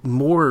feel,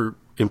 more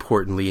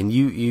importantly, and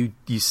you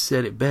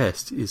said it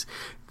best, is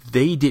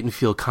they didn't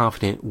feel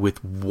confident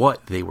with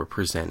what they were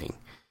presenting.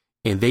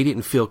 And they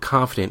didn't feel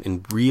confident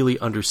in really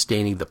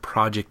understanding the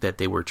project that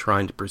they were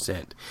trying to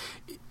present.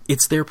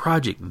 It's their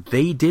project.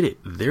 They did it.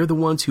 They're the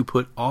ones who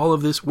put all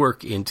of this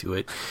work into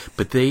it,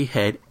 but they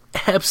had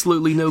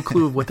absolutely no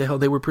clue of what the hell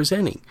they were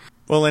presenting.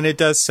 Well, and it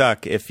does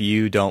suck if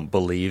you don't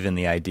believe in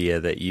the idea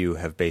that you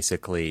have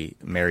basically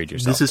married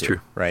yourself. This is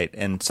true. Right?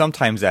 And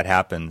sometimes that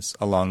happens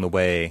along the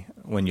way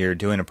when you're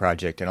doing a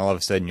project and all of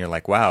a sudden you're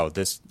like, wow,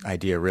 this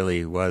idea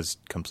really was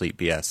complete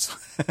BS.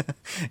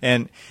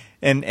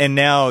 And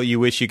now you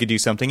wish you could do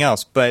something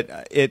else.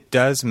 But it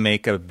does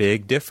make a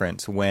big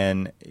difference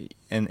when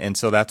and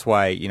so that's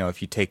why,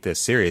 if you take this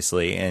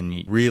seriously and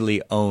you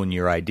really own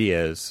your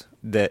ideas,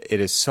 that it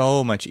is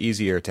so much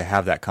easier to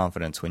have that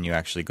confidence when you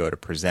actually go to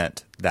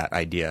present that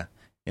idea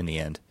in the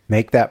end.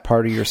 Make that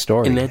part of your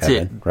story. And that's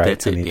Evan, it. Right?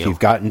 That's I mean, it, if you've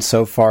gotten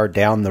so far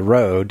down the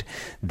road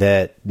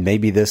that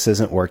maybe this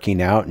isn't working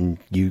out and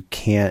you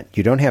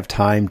don't have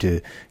time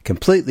to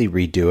completely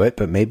redo it,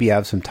 but maybe you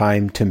have some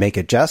time to make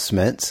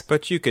adjustments.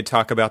 But you could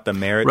talk about the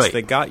merits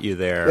that got you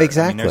there.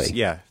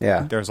 Exactly. I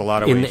mean, there's a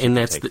lot of ways.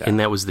 And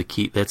that was the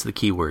key. That's the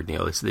key word,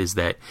 Neil. Is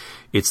that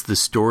it's the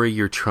story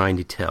you're trying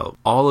to tell.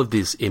 All of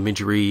this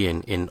imagery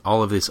and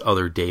all of this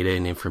other data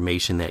and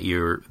information that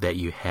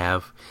you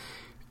have.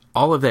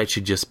 All of that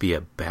should just be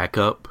a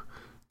backup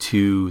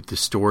to the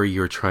story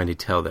you're trying to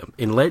tell them.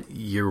 And let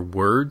your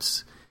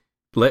words,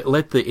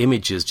 let the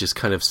images just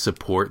kind of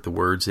support the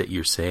words that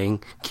you're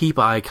saying. Keep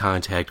eye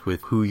contact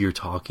with who you're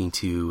talking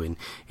to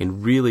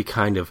and really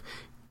kind of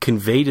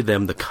convey to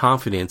them the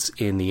confidence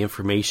in the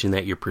information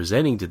that you're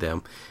presenting to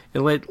them.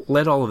 And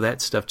let all of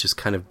that stuff just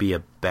kind of be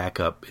a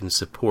backup and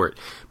support.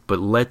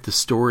 But let the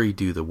story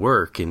do the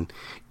work. And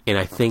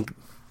I think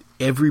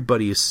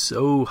everybody is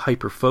so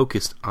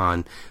hyper-focused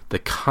on the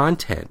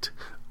content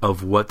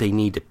of what they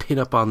need to pin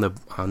up on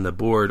the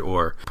board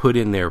or put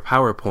in their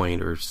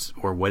PowerPoint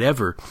or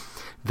whatever,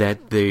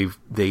 that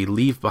they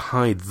leave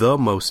behind the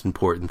most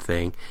important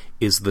thing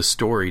is the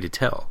story to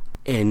tell.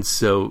 And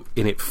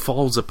it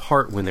falls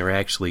apart when they're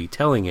actually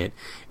telling it.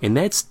 And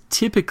that's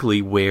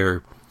typically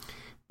where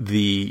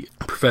the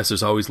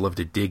professors always love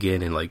to dig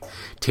in and like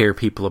tear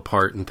people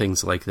apart and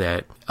things like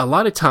that. A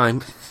lot of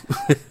time...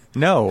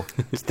 No,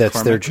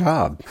 that's their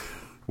job.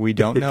 We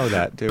don't know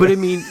that, do we? But I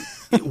mean,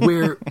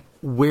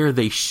 where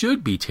they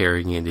should be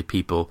tearing into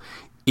people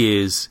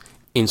is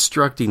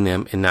instructing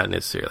them, and not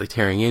necessarily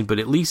tearing in, but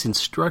at least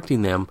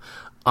instructing them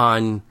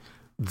on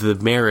the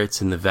merits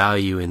and the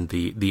value and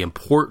the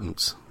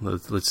importance.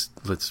 Let's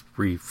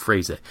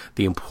rephrase that: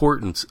 the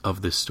importance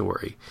of the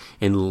story,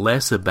 and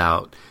less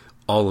about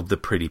all of the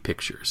pretty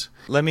pictures.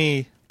 Let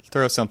me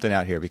throw something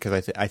out here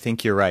because I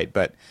think you're right,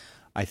 but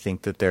I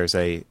think that there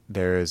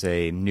is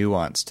a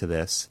nuance to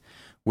this,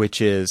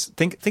 which is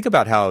think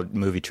about how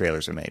movie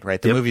trailers are made,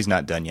 right? The movie's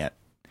not done yet,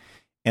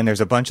 and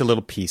there's a bunch of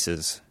little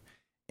pieces,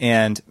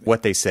 and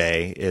what they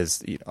say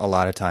is a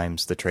lot of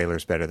times the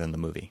trailer's better than the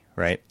movie,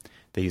 right?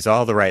 They use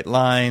all the right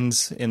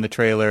lines in the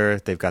trailer.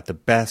 They've got the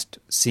best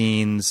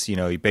scenes.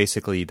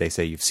 Basically they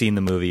say you've seen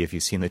the movie if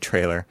you've seen the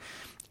trailer,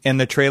 and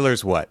the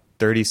trailer's what,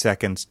 30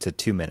 seconds to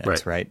 2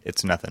 minutes, right?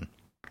 It's nothing,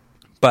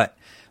 but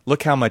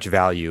look how much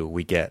value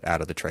we get out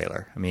of the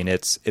trailer. I mean,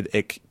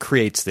 it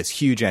creates this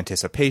huge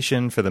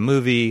anticipation for the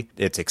movie.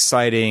 It's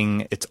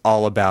exciting. It's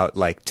all about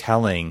like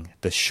telling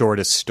the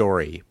shortest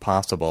story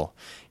possible.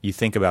 You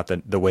think about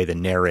the way the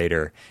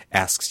narrator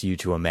asks you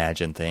to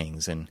imagine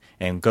things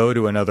and go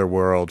to another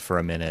world for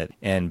a minute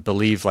and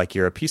believe like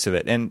you're a piece of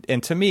it.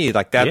 And to me,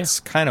 like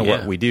that's kind of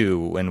what we do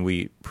when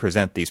we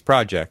present these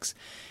projects.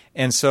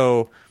 And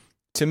so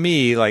to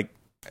me, like,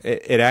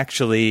 it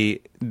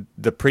actually,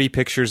 the pretty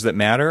pictures that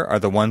matter are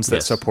the ones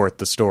that support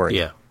the story.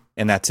 Yeah.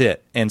 And that's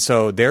it. And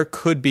so there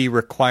could be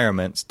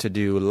requirements to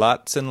do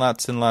lots and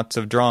lots and lots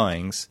of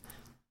drawings,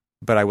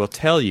 but I will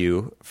tell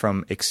you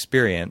from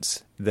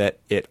experience that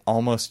it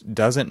almost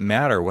doesn't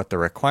matter what the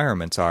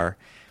requirements are,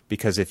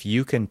 because if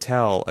you can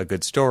tell a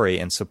good story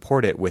and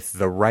support it with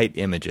the right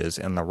images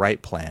and the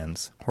right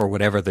plans, or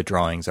whatever the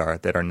drawings are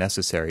that are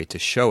necessary to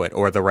show it,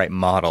 or the right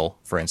model,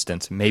 for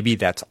instance, maybe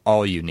that's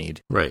all you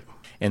need. Right.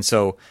 And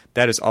so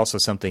that is also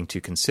something to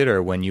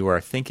consider when you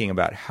are thinking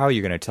about how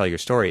you're going to tell your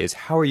story, is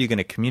how are you going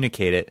to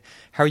communicate it?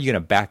 How are you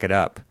going to back it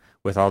up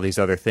with all these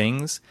other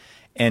things?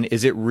 And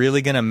is it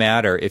really going to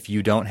matter if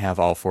you don't have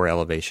all 4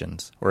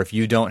 elevations, or if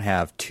you don't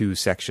have 2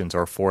 sections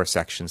or 4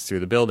 sections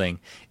through the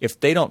building? If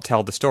they don't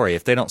tell the story,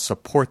 if they don't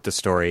support the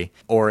story,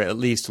 or at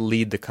least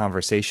lead the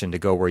conversation to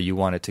go where you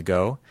want it to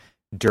go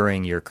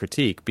during your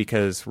critique,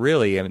 because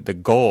really the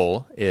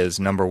goal is,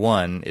 number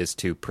 1 is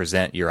to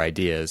present your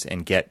ideas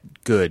and get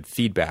good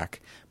feedback,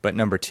 but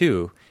number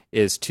 2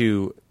 is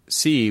to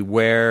see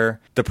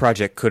where the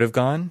project could have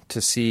gone, to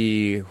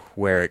see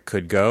where it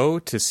could go,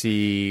 to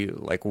see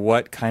like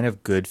what kind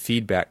of good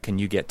feedback can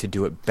you get to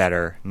do it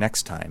better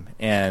next time.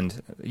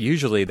 And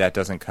usually that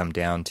doesn't come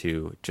down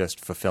to just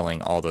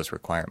fulfilling all those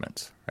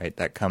requirements, right?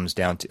 That comes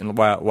down to, and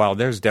while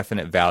there's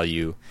definite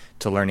value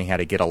to learning how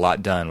to get a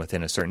lot done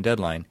within a certain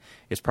deadline,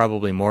 it's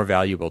probably more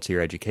valuable to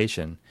your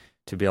education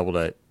to be able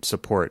to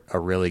support a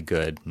really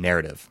good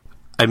narrative.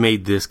 I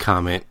made this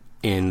comment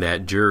in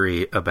that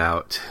jury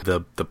about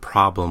the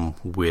problem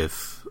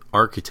with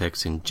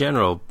architects in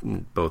general,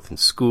 both in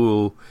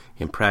school,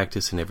 in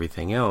practice, and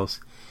everything else,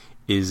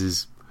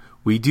 is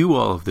we do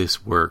all of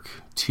this work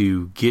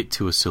to get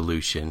to a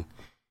solution,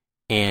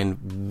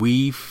 and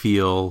we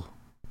feel,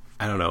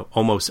 I don't know,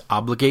 almost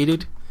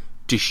obligated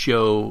to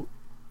show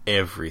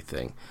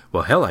everything.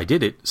 Well, hell, I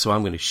did it, so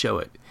I'm going to show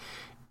it.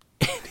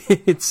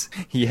 It's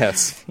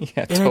yes, yeah,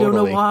 and totally. I don't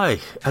know why.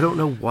 I don't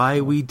know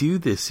why we do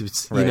this.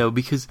 It's Right.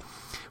 Because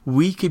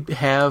we could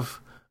have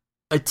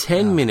a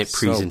 10-minute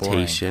so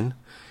presentation,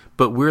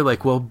 but we're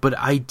like, well, but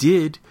I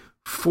did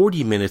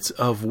 40 minutes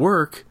of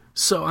work,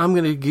 so I'm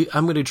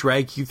gonna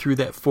drag you through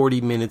that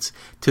 40 minutes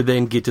to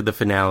then get to the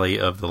finale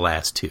of the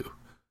last two.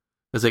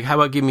 I was like, how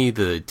about give me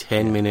the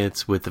 10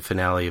 minutes with the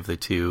finale of the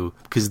two?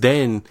 Because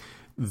then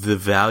the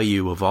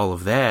value of all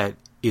of that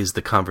is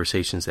the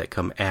conversations that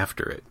come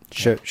after it.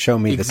 Show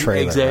me the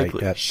trailer.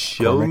 Exactly. Right?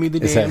 Show Cormac? me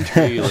the Is damn that-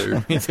 trailer.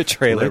 The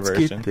trailer Let's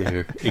version. get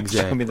there.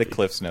 Exactly. Show me the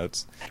Cliff's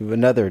Notes.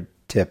 Another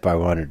tip I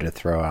wanted to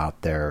throw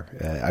out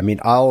there. I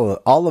mean, all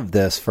of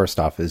this, first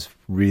off, is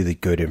really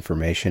good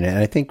information. And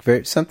I think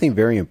something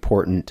very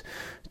important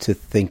to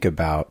think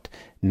about,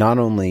 not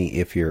only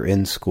if you're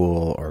in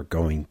school or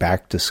going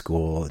back to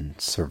school and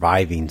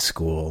surviving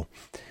school,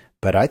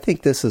 but I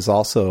think this is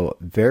also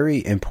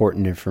very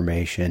important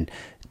information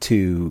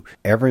to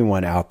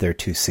everyone out there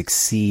to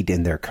succeed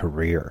in their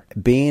career.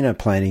 Being a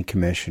planning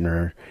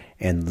commissioner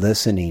and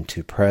listening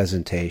to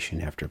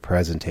presentation after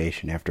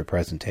presentation after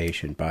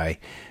presentation by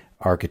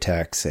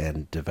architects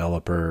and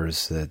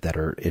developers that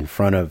are in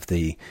front of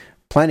the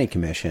planning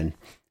commission,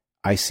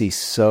 I see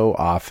so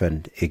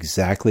often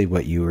exactly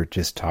what you were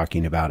just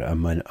talking about a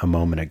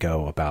moment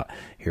ago about,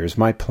 here's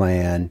my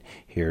plan,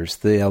 here's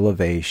the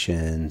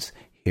elevations,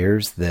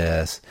 here's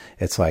this.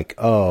 It's like,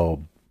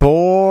 oh,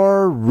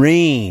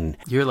 boring.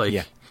 You're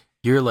like,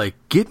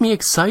 get me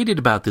excited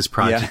about this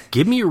project. Yeah.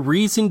 Give me a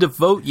reason to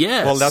vote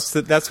yes. Well,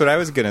 that's what I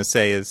was going to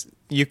say is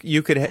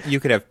you could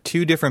have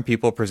two different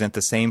people present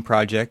the same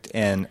project,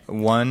 and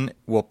one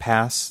will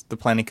pass the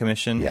planning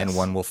commission Yes. and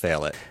one will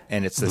fail it,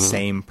 and it's the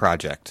same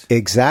project.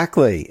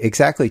 Exactly.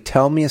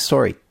 Tell me a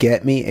story.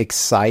 Get me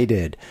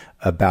excited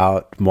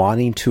about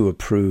wanting to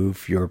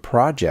approve your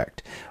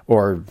project.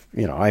 Or,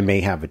 I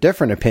may have a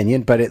different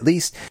opinion, but at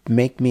least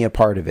make me a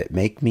part of it.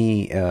 Make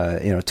me,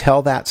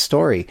 tell that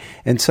story.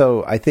 And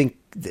so I think,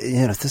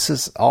 this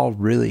is all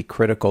really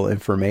critical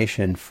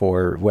information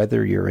for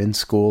whether you're in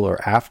school or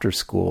after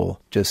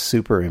school, just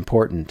super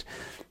important.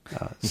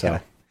 Yeah.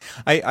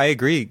 I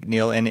agree,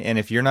 Neil. And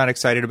if you're not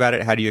excited about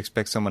it, how do you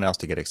expect someone else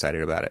to get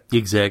excited about it?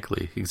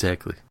 Exactly.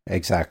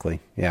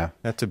 Yeah.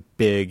 That's a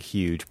big,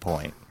 huge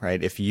point,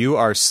 right? If you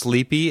are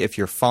sleepy, if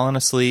you're falling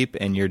asleep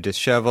and you're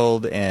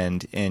disheveled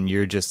and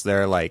you're just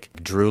there like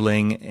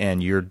drooling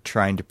and you're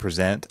trying to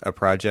present a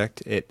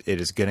project, it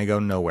is going to go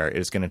nowhere. It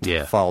is going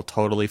to fall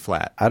totally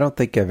flat. I don't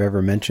think I've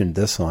ever mentioned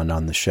this one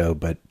on the show,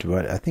 but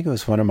I think it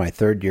was one of my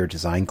third year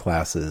design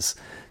classes.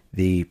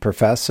 The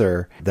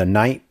professor, the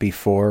night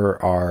before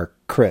our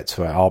crits,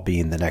 all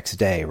being the next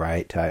day,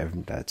 right?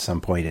 At some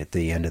point at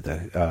the end of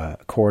the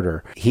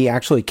quarter, he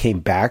actually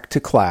came back to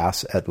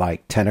class at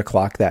like 10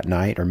 o'clock that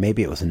night, or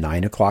maybe it was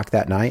 9 o'clock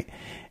that night,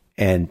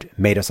 and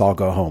made us all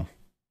go home.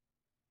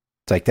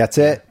 It's like, that's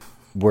it.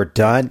 We're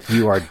done.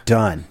 You are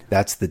done.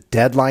 That's the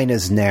deadline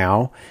is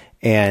now.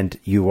 And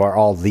you are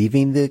all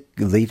leaving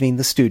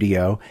the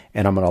studio,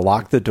 and I'm going to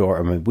lock the door.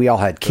 I mean, we all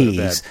had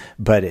keys,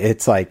 but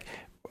it's like,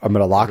 I'm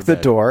going to lock the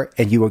door,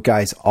 and you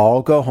guys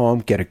all go home,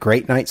 get a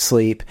great night's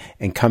sleep,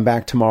 and come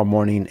back tomorrow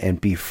morning and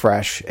be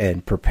fresh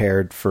and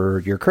prepared for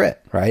your crit,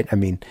 right? I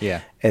mean,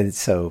 yeah. And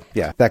so,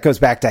 that goes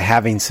back to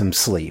having some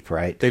sleep,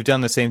 right? They've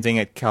done the same thing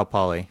at Cal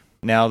Poly.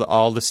 Now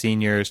all the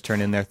seniors turn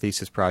in their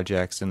thesis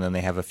projects, and then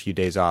they have a few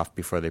days off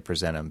before they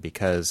present them,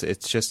 because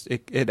it's just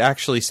it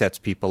actually sets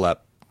people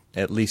up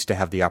at least to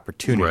have the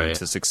opportunity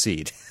to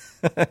succeed.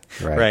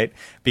 Right?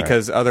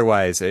 Because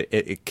otherwise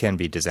it can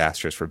be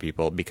disastrous for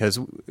people, because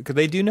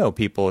they do know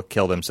people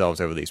kill themselves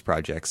over these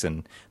projects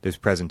and these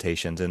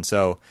presentations. And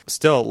so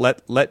still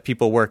let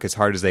people work as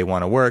hard as they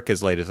want to work,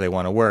 as late as they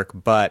want to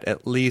work, but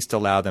at least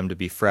allow them to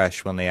be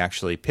fresh when they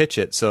actually pitch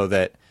it so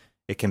that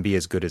it can be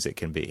as good as it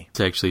can be. It's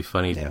actually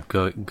funny,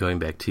 going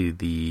back to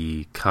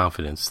the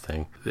confidence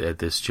thing at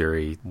this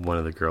jury, one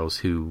of the girls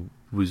who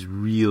was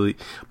really,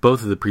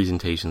 both of the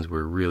presentations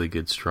were really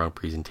good, strong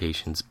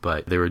presentations,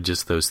 but there were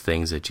just those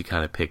things that you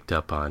kind of picked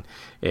up on.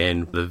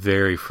 And the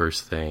very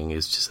first thing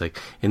is just like,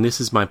 and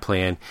this is my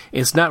plan.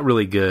 It's not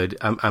really good.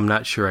 I'm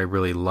not sure I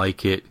really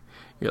like it.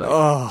 You're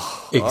like,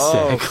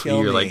 exactly.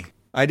 You're like,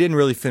 I didn't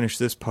really finish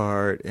this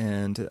part,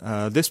 and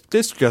this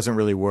doesn't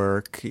really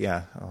work.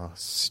 Yeah. Oh,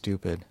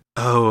 stupid.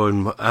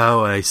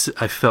 I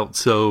felt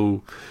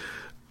so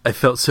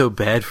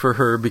bad for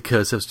her,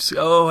 because I was just,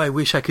 I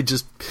wish I could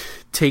just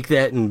take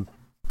that and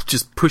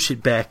just push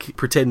it back,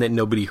 pretend that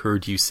nobody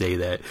heard you say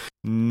that.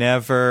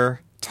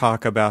 Never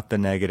talk about the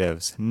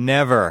negatives.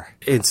 Never.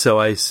 And so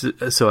I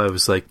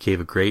was like,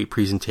 gave a great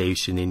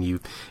presentation, and you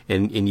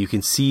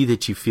can see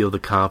that you feel the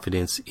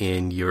confidence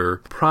in your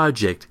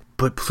project,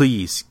 but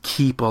please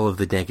keep all of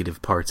the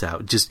negative parts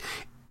out. Just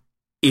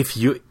if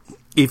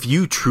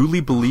you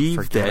truly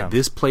believe that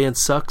this plan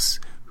sucks,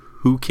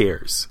 who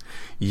cares?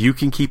 You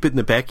can keep it in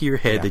the back of your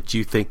head that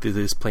you think that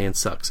this plan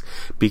sucks,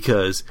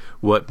 because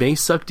what may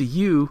suck to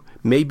you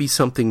may be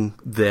something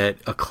that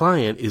a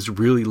client is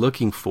really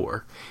looking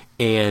for.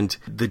 And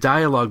the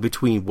dialogue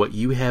between what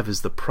you have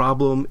as the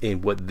problem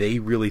and what they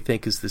really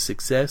think is the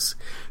success,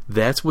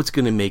 that's what's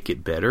going to make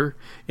it better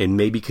and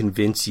maybe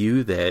convince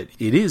you that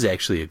it is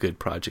actually a good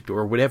project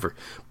or whatever.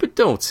 But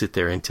don't sit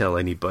there and tell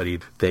anybody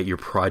that your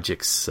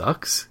project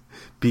sucks,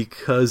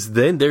 because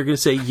then they're going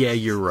to say, yeah,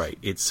 you're right,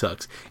 it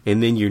sucks.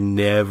 And then you're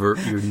never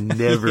going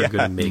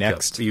to make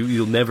up.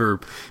 You'll never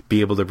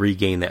be able to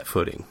regain that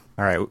footing.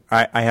 All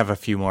right. I have a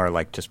few more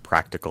like just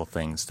practical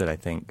things that I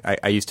think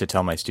I used to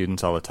tell my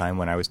students all the time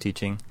when I was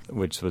teaching,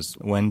 which was,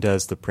 when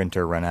does the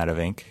printer run out of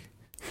ink?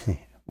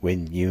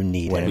 When you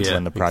need it.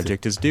 When the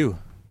project is due.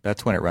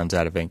 That's when it runs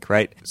out of ink,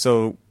 right?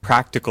 So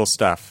practical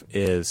stuff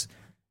is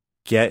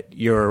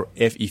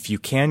if you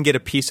can get a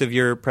piece of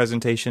your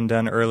presentation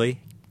done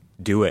early,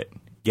 do it.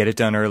 Get it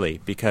done early,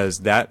 because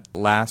that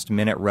last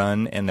minute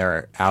run and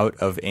they're out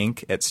of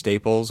ink at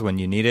Staples when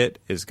you need it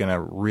is going to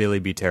really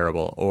be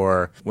terrible.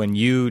 Or when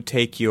you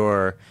take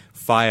your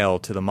file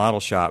to the model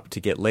shop to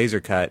get laser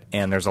cut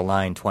and there's a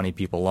line 20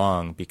 people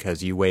long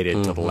because you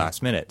waited till the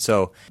last minute.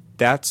 So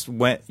that's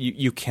when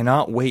you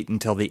cannot wait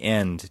until the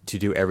end to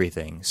do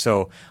everything.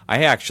 So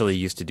I actually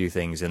used to do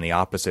things in the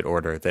opposite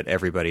order that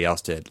everybody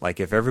else did. Like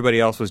if everybody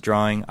else was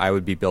drawing, I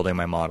would be building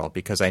my model,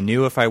 because I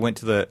knew if I went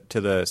to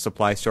the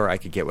supply store, I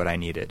could get what I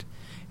needed.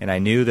 And I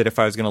knew that if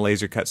I was going to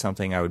laser cut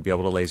something, I would be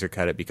able to laser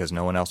cut it because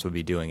no one else would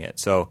be doing it.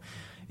 So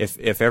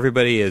if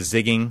everybody is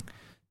zigging,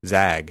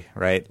 zag,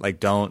 right? Like,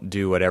 don't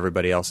do what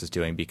everybody else is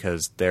doing,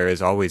 because there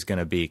is always going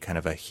to be kind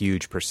of a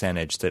huge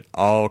percentage that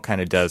all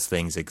kind of does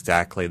things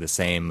exactly the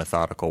same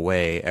methodical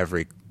way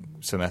every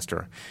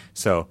semester.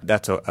 So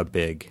that's a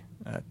big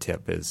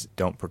tip, is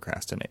don't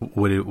procrastinate.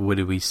 What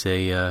did we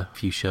say a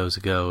few shows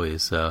ago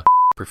is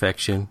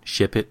perfection,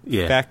 ship it?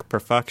 Yeah. Back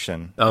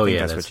perfection. Oh,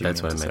 yeah, that's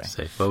what I meant to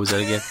say. What was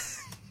that again?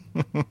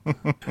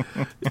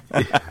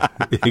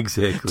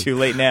 Exactly. Too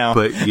late now.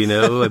 But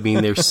I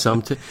mean, there's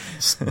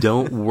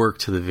don't work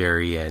to the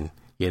very end.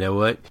 You know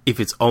what? If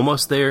it's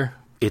almost there,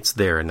 it's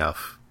there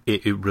enough.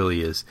 It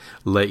really is.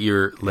 Let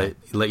your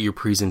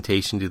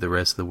presentation do the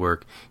rest of the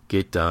work.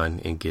 Get done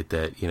and get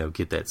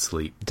that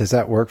sleep. Does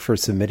that work for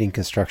submitting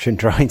construction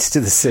drawings to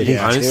the city?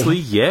 Yeah. Honestly,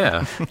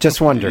 yeah. Just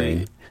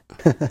wondering.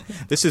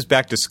 This is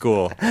back to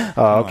school.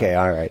 Oh, okay.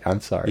 All right.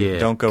 I'm sorry. Yeah.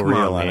 Don't go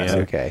real on us.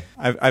 Okay.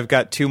 I've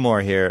got two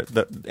more here.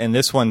 And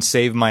this one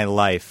saved my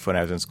life when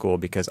I was in school,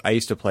 because I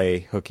used to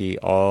play hooky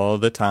all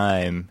the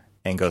time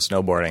and go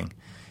snowboarding.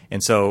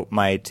 And so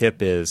my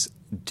tip is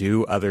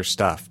do other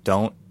stuff.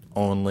 Don't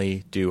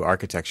only do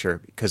architecture,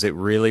 because it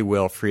really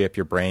will free up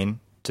your brain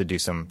to do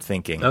some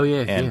thinking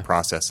and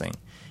processing.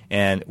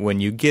 And when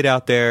you get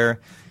out there,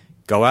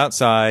 go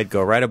outside,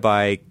 go ride a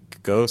bike,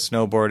 go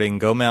snowboarding,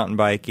 go mountain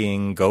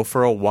biking, go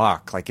for a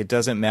walk. Like, it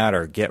doesn't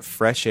matter. Get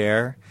fresh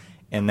air,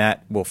 and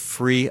that will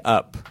free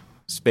up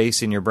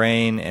space in your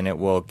brain, and it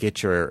will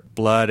get your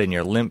blood and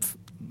your lymph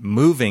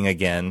moving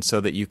again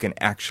so that you can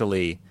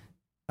actually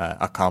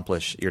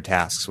accomplish your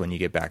tasks when you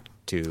get back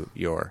to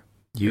your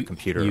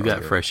computer. You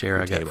got fresh air,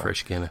 I got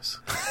fresh Guinness.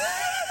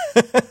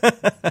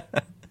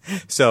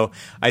 So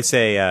I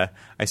say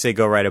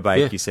go ride a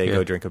bike, you say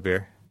go drink a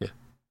beer. Yeah.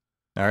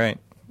 All right.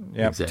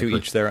 Yeah, exactly. To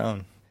each their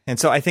own. And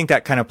so I think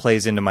that kind of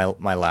plays into my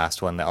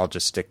last one. I'll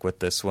just stick with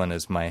this one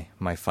as my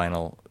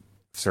final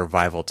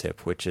survival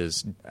tip, which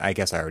is, I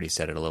guess I already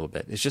said it a little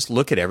bit, is just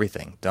look at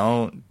everything.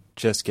 Don't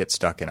just get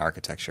stuck in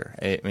architecture.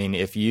 I mean,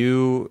 if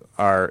you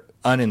are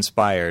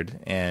uninspired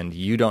and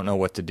you don't know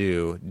what to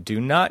do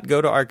not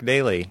go to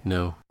ArcDaily.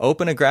 No.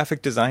 Open a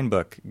graphic design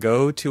book.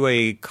 Go to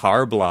a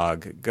car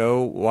blog.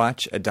 Go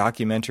watch a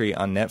documentary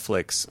on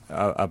Netflix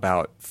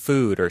about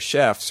food or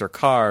chefs or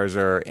cars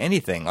or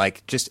anything.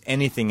 Like, just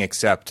anything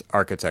except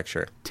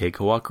architecture. Take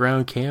a walk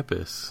around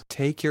campus.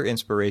 Take your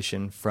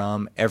inspiration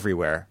from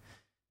everywhere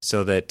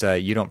so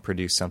that you don't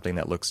produce something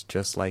that looks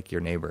just like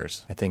your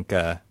neighbors. I think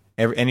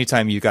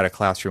anytime you've got a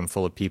classroom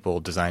full of people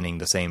designing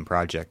the same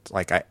project,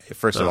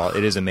 first of all,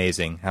 it is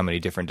amazing how many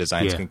different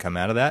designs can come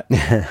out of that.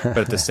 But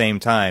at the same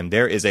time,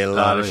 there is a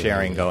lot of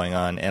sharing going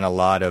on, and a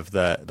lot of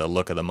the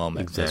look of the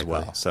moment as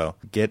well. So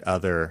get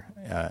other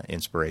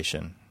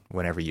inspiration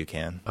whenever you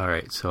can. All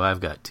right, so I've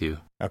got two.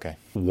 Okay.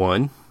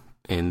 One,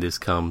 and this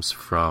comes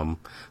from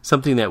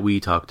something that we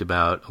talked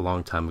about a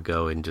long time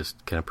ago in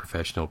just kind of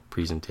professional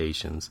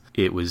presentations.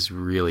 It was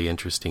really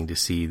interesting to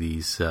see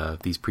these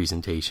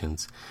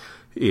presentations.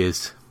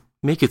 Is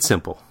make it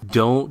simple.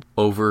 Don't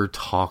over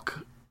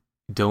talk.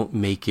 Don't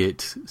make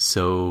it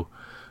so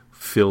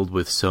filled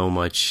with so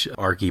much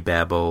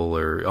archibabble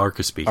or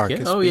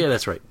archispeak. Oh yeah,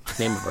 that's right.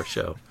 Name of our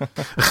show.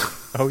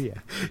 Oh yeah.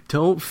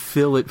 Don't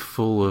fill it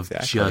full of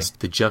just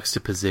the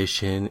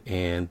juxtaposition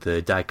and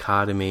the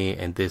dichotomy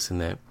and this and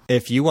that.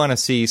 If you want to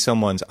see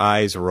someone's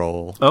eyes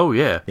roll,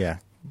 yeah,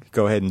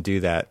 go ahead and do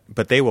that.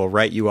 But they will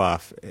write you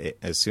off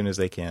as soon as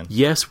they can.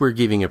 Yes, we're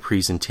giving a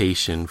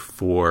presentation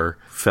for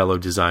fellow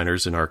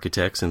designers and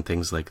architects and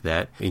things like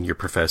that, and your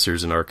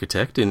professor's an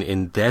architect,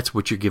 and that's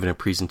what you're giving a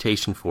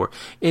presentation for.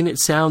 And it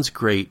sounds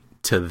great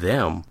to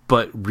them,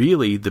 but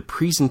really the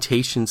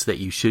presentations that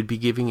you should be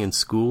giving in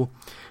school,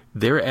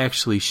 there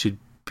actually should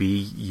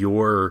be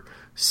your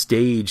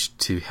stage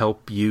to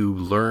help you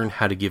learn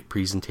how to give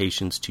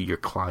presentations to your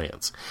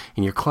clients.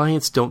 And your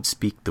clients don't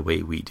speak the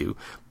way we do.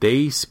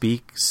 They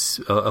speak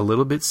a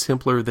little bit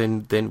simpler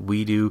than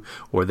we do,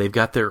 or they've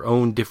got their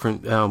own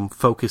different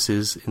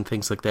focuses and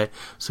things like that.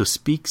 So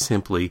speak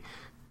simply,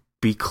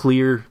 be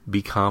clear,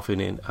 be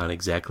confident on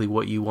exactly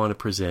what you want to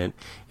present,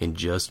 and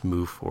just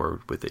move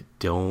forward with it.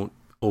 Don't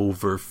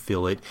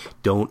overfill it.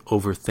 Don't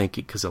overthink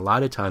it, because a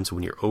lot of times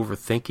when you're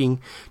overthinking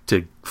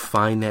to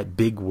find that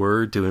big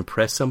word to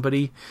impress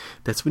somebody,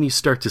 that's when you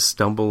start to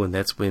stumble, and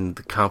that's when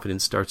the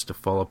confidence starts to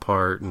fall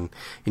apart, and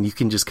you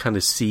can just kind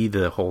of see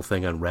the whole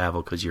thing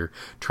unravel because you're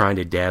trying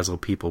to dazzle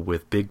people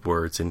with big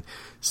words, and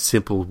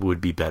simple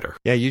would be better.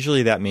 Yeah,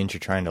 usually that means you're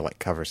trying to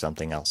cover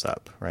something else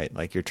up, right?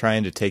 Like you're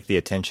trying to take the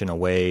attention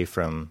away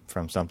from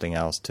something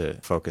else to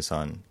focus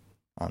on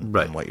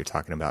what you're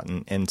talking about.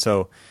 And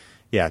so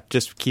yeah,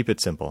 just keep it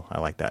simple. I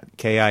like that.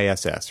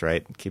 KISS,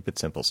 right? Keep it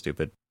simple,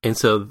 stupid. And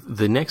so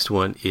the next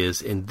one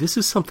is, and this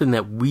is something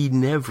that we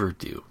never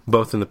do,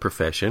 both in the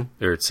profession,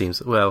 or it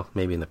seems, well,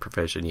 maybe in the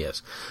profession,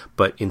 yes,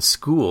 but in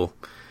school,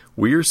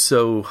 we're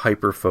so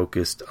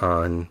hyper-focused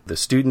on the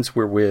students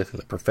we're with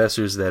and the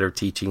professors that are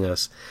teaching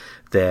us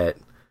that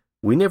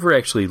we never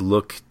actually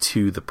look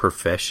to the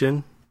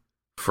profession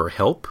for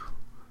help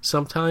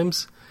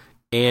sometimes.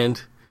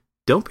 And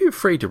don't be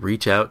afraid to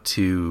reach out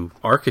to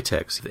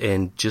architects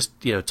and just,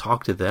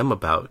 talk to them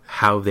about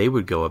how they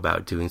would go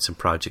about doing some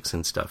projects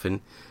and stuff.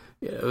 And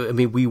I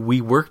mean, we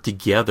work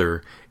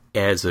together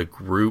as a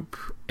group,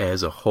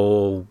 as a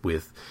whole,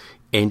 with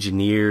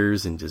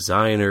engineers and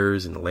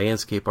designers and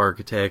landscape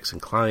architects and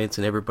clients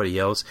and everybody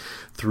else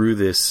through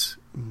this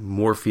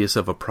Morpheus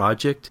of a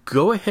project.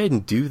 Go ahead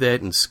and do that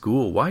in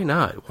school. Why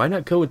not? Why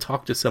not go and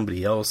talk to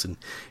somebody else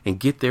and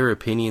get their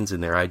opinions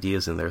and their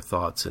ideas and their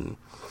thoughts, and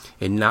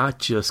not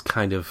just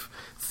kind of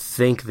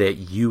think that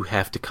you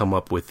have to come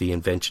up with the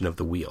invention of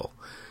the wheel.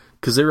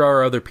 Because there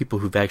are other people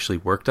who've actually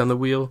worked on the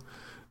wheel.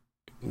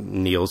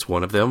 Neil's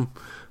one of them.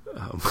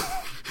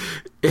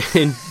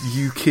 And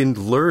you can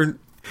learn.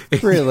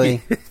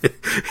 Really?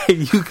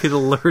 And you can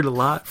learn a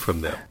lot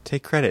from them.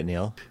 Take credit,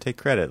 Neil. Take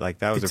credit.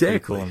 That was a pretty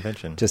cool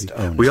invention. Just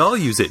own it. We all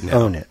use it now.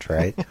 Own it,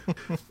 right?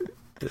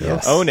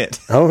 Yes. Own it.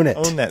 Own it.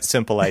 Own that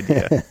simple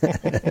idea.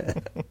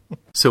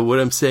 So what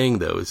I'm saying,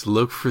 though, is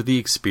look for the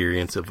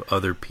experience of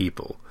other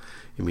people.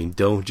 I mean,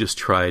 don't just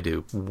try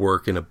to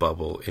work in a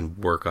bubble and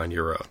work on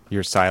your own.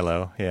 Your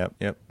silo.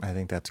 Yep. I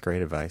think that's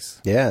great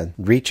advice. Yeah.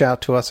 Reach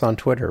out to us on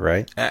Twitter,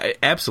 right?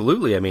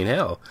 Absolutely. I mean,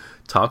 hell,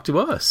 talk to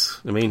us.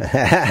 I mean,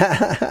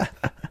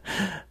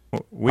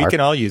 we can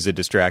all use a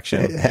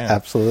distraction. Yeah.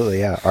 Absolutely.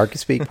 Yeah.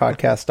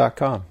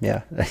 Archispeakpodcast.com.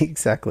 Yeah,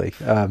 exactly.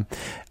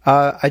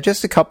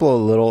 Just a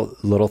couple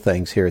of little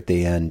things here at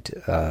the end,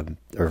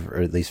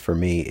 or at least for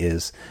me,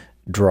 is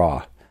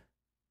draw.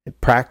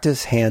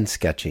 Practice hand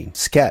sketching.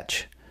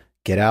 Sketch.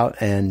 Get out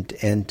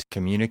and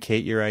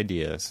communicate your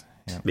ideas.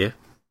 Yeah.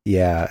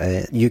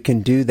 Yeah. You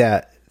can do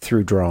that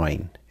through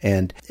drawing.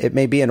 And it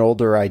may be an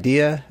older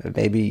idea.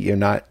 Maybe you're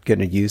not going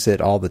to use it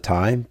all the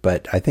time,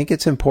 but I think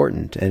it's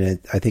important. And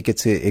I think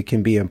it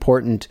can be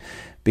important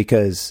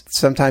because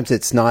sometimes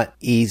it's not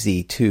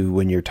easy to,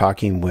 when you're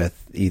talking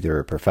with either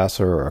a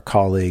professor or a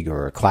colleague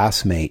or a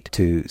classmate,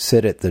 to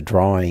sit at the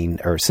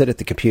drawing or sit at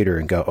the computer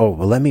and go, oh,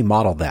 well, let me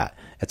model that.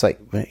 It's like,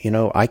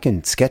 I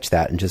can sketch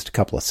that in just a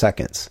couple of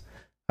seconds.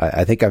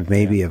 I think I've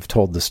have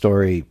told the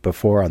story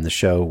before on the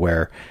show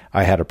where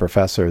I had a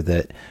professor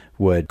that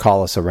would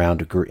call us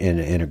around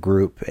in a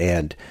group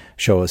and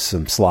show us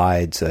some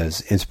slides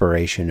as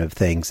inspiration of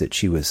things that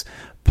she was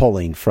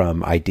pulling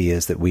from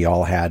ideas that we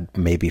all had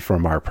maybe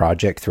from our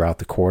project throughout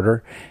the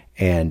quarter.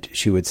 And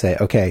she would say,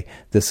 okay,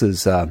 this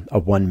is a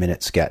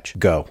 1-minute sketch.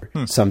 Go.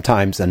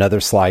 Sometimes another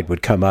slide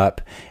would come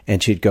up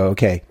and she'd go,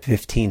 okay,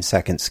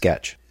 15-second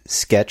sketch.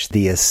 Sketch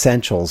the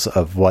essentials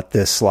of what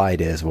this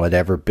slide is,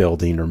 whatever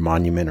building or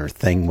monument or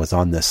thing was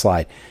on this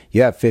slide.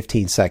 You have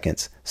 15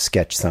 seconds,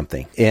 sketch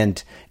something.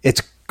 And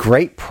it's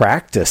great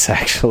practice,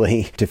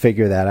 actually, to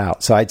figure that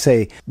out. So I'd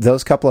say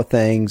those couple of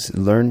things,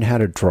 learn how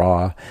to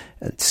draw,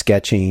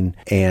 sketching,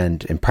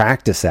 and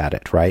practice at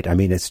it, right? I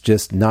mean, it's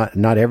just not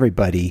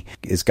everybody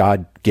is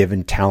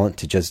God-given talent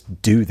to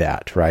just do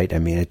that, right? I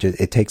mean,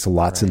 it takes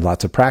lots and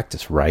lots of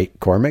practice, right,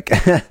 Cormac?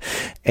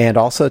 And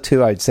also,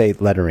 too, I'd say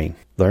lettering.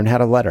 Learn how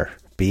to letter.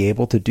 Be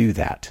able to do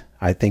that.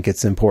 I think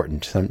it's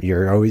important.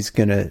 You're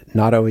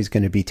not always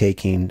going to be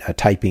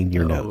typing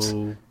your notes.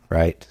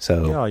 Right.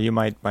 So you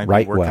might be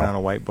working on a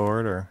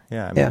whiteboard or,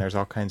 there's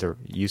all kinds of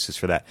uses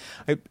for that.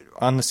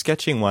 On the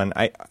sketching one,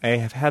 I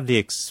have had the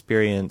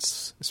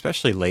experience,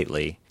 especially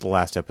lately. The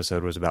last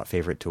episode was about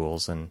favorite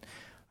tools, and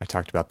I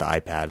talked about the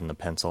iPad and the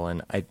pencil,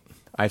 and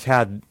I've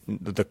had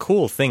the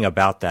cool thing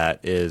about that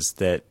is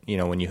that,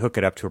 when you hook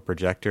it up to a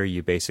projector,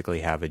 you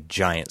basically have a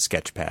giant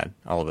sketch pad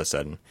all of a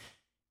sudden.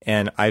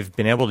 And I've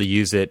been able to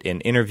use it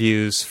in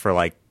interviews for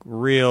like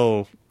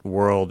real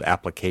world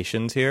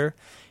applications here.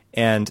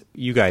 And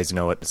you guys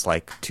know what it's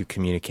like to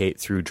communicate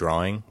through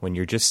drawing when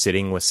you're just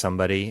sitting with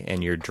somebody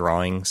and you're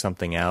drawing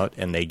something out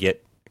and they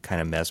get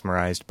kind of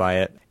mesmerized by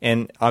it.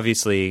 And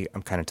obviously,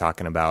 I'm kind of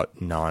talking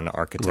about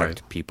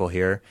non-architect people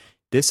here.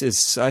 This is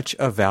such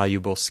a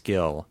valuable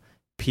skill.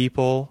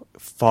 People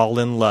fall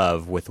in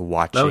love with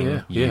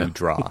watching you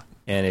draw.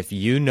 And if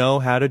you know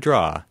how to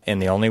draw,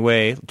 and the only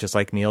way, just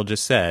like Neil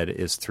just said,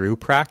 is through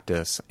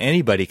practice,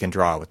 anybody can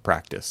draw with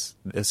practice.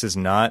 This is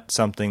not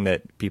something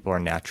that people are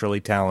naturally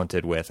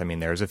talented with. I mean,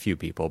 there's a few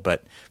people,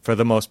 but for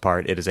the most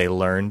part, it is a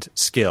learned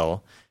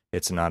skill.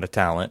 It's not a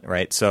talent,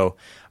 right? So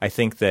I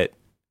think that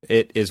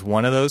it is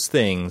one of those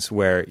things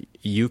where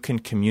you can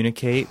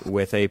communicate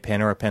with a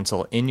pen or a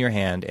pencil in your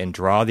hand and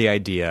draw the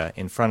idea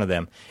in front of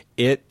them.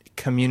 It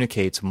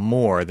communicates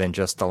more than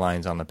just the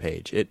lines on the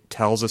page. It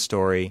tells a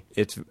story.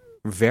 It's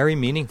very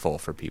meaningful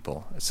for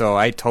people. So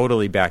I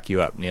totally back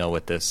you up, Neil,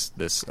 with this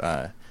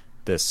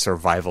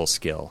survival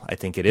skill. I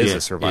think it is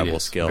a survival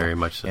skill, very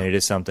much so. And it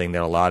is something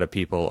that a lot of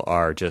people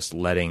are just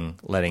letting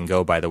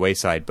go by the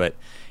wayside. But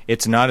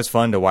it's not as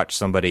fun to watch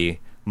somebody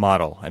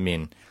model. I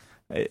mean,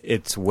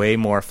 it's way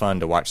more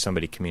fun to watch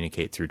somebody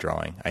communicate through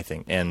drawing, I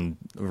think. And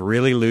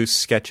really loose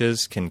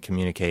sketches can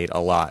communicate a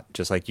lot.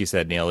 Just like you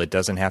said, Neil, it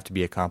doesn't have to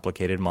be a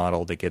complicated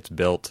model that gets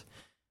built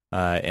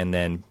and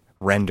then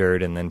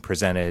rendered and then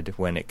presented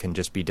when it can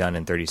just be done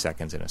in 30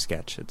 seconds in a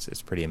sketch.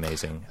 It's pretty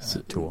amazing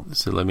tool.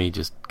 So let me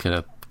just kind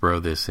of throw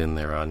this in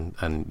there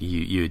on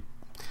you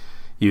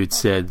had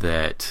said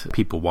that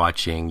people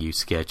watching you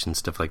sketch and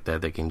stuff like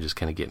that, they can just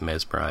kind of get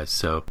mesmerized.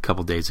 So a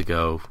couple days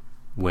ago,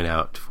 went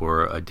out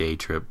for a day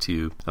trip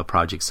to a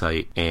project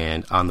site,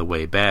 and on the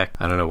way back,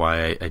 I don't know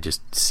why I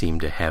just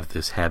seem to have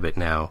this habit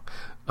now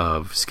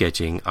of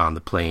sketching on the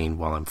plane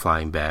while I'm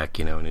flying back,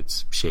 and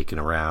it's shaking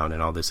around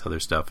and all this other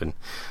stuff. And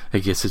I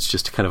guess it's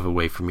just kind of a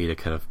way for me to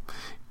kind of,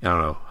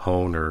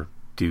 hone or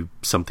do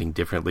something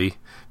differently.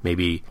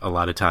 Maybe a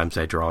lot of times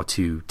I draw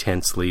too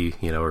tensely,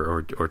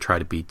 or try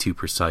to be too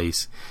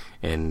precise.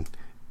 And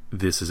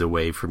this is a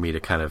way for me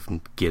to kind of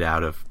get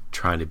out of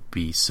trying to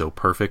be so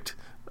perfect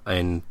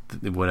in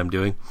what I'm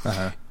doing.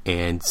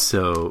 And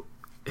so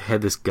I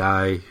had this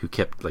guy who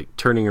kept like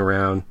turning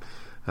around.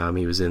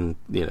 He was in,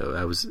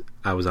 I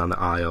was on the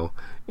aisle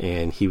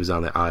and he was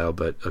on the aisle,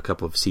 but a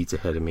couple of seats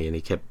ahead of me, and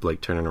he kept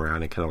like turning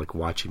around and kind of like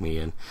watching me,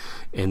 and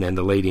then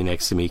the lady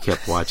next to me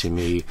kept watching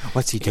me.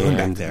 What's he doing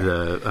back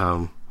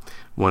there?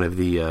 One of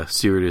the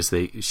stewardess,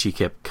 she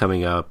kept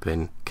coming up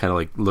and kind of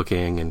like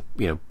looking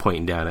and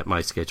pointing down at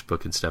my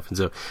sketchbook and stuff. And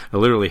so I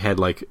literally had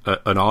like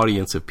an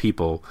audience of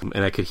people,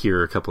 and I could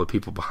hear a couple of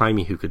people behind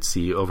me who could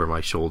see over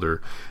my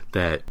shoulder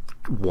that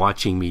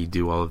watching me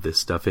do all of this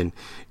stuff.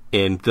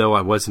 And though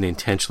I wasn't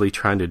intentionally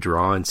trying to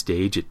draw on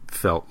stage, it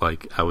felt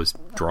like I was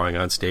drawing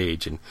on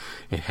stage, and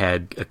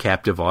had a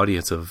captive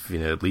audience of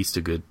at least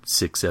a good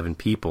 6-7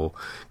 people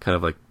kind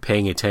of like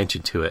paying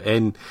attention to it.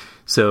 And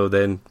so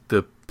then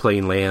the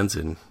plane lands,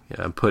 and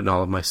I'm putting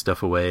all of my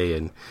stuff away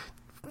and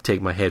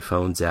take my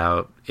headphones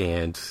out,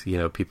 and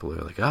people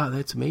are like, "Oh,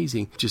 that's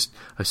amazing! Just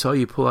I saw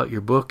you pull out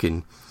your book,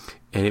 and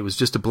it was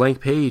just a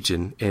blank page,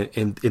 and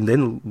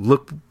then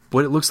look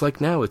what it looks like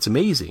now. It's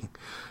amazing."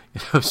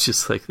 And I was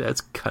just like,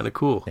 "That's kind of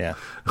cool." Yeah,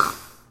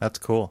 that's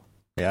cool.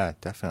 Yeah,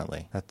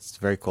 definitely. That's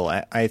very cool.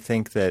 I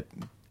think that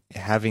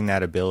having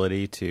that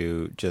ability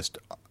to just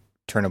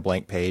turn a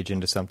blank page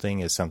into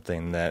something is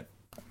something that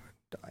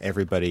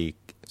everybody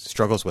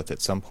struggles with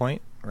at some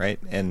point, right?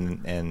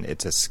 And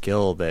it's a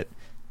skill that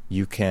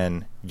you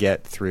can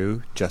get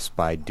through just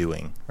by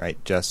doing,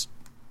 right? Just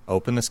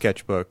open the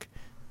sketchbook,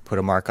 put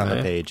a mark on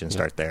the page, and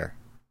start there,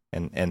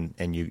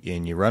 and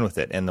you run with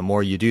it. And the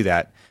more you do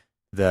that,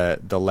 the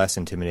less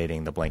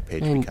intimidating the blank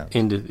page becomes.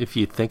 And if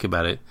you think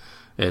about it,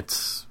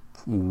 it's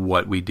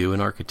what we do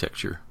in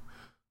architecture.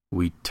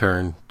 We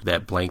turn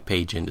that blank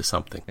page into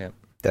something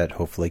that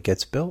hopefully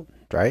gets built,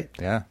 right?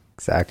 Yeah,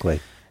 exactly.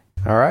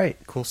 All right,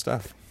 cool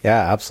stuff.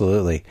 Yeah,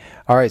 absolutely.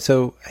 All right,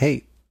 so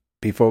hey,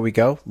 before we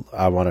go,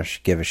 I want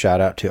to give a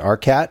shout out to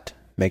ARCAT.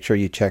 Make sure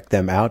you check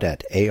them out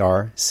at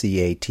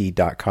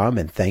arcat.com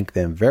and thank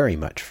them very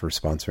much for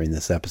sponsoring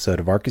this episode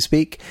of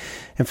Archispeak.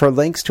 And for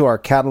links to our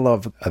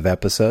catalog of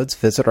episodes,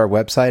 visit our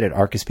website at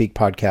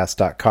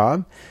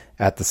archispeakpodcast.com.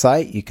 At the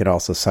site, you can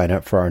also sign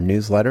up for our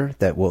newsletter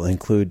that will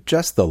include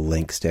just the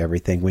links to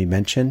everything we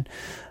mention,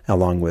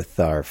 along with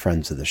our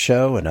friends of the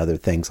show and other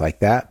things like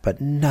that, but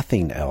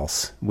nothing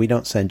else. We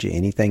don't send you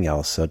anything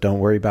else, so don't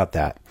worry about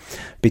that.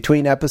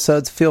 Between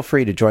episodes, feel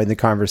free to join the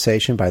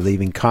conversation by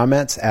leaving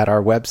comments at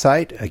our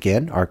website,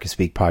 again,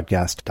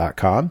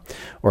 archispeakpodcast.com,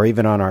 or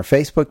even on our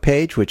Facebook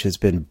page, which has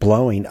been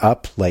blowing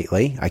up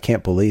lately. I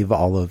can't believe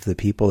all of the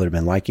people that have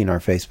been liking our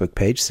Facebook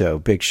page, so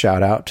big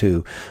shout out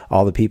to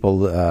all the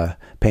people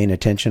paying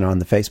attention on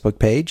the Facebook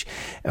page,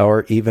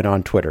 or even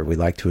on Twitter. We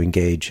like to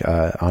engage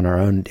on our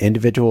own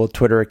individual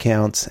Twitter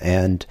accounts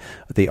and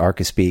the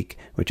Archispeak,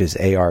 which is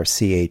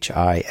ARCHISPK,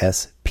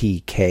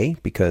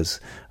 because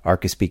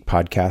Archispeak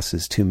Podcast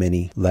is too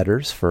many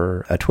letters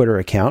for a Twitter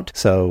account.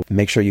 So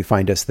make sure you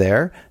find us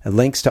there. And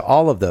links to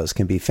all of those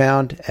can be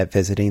found at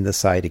visiting the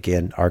site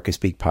again,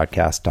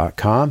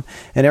 archispeakpodcast.com.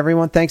 And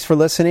everyone, thanks for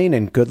listening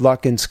and good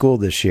luck in school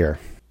this year.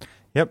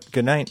 Yep.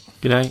 Good night.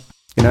 Good night.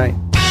 Good night.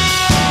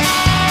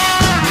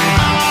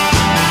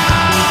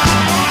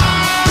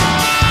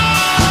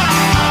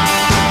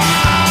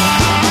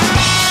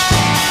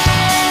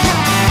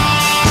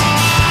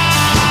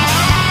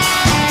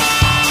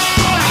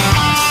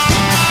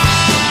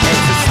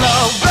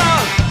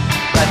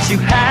 You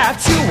have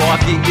to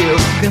walk it, you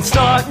can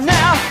start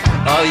now,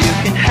 or you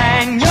can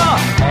hang your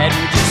head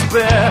in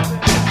despair.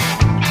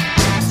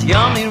 It's the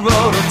only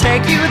road will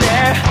take you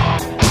there.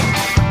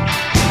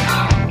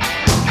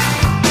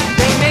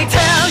 They may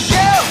tell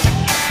you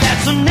that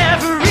you'll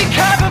never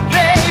recover,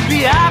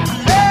 baby. I've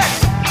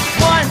learned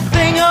one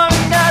thing or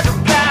another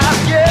about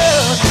you.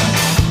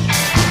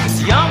 It's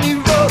the only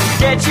road to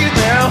get you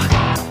there.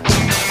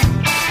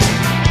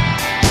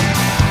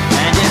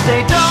 And if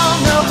they don't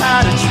know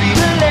how to treat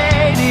a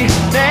lady,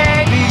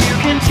 maybe you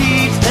can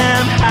teach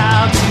them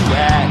how to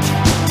act.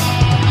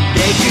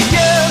 They could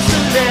use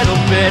a little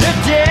bit of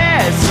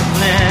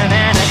discipline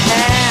and a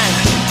hand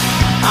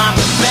on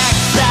the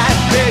backside,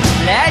 baby.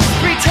 Let's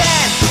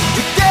pretend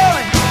we're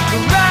doing the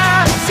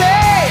right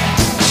thing.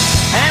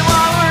 And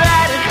while we're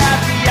at it,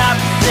 have the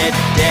opposite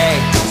day.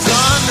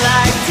 Some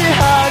like to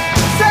hug,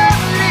 some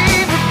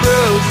leave a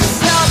bruise,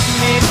 some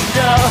need to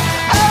know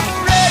I'm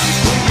ready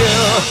for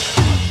you.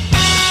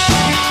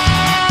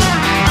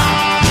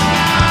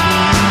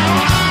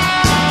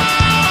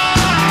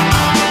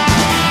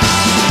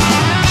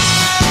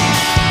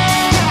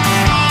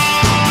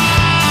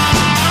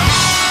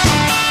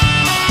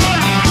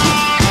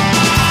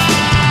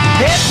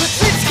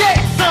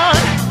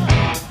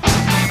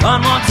 On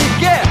want to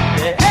get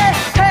it, hey,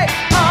 hey,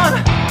 on.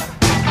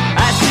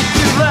 I see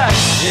too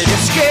much, it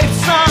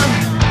escapes on,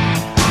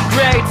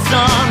 grates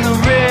on the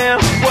real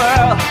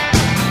world.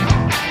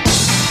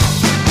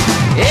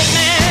 It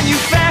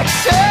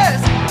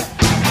manufactures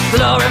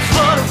glory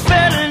for the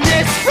feeling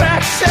its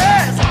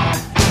fractures.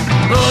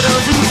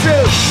 Photos and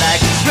truth like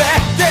a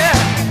tractor,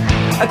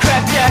 a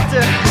cracked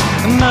actor,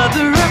 a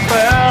mother of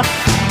pearl.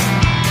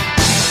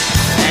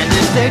 And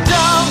if they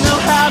don't know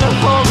how to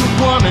hold a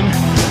woman,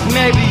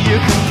 maybe you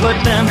can put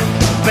them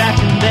back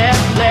in their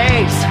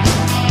place.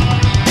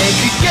 They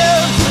could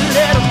use a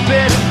little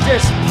bit of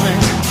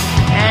discipline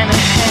and a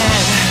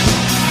hand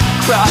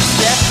across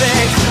their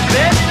face.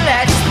 Baby,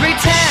 let's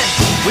pretend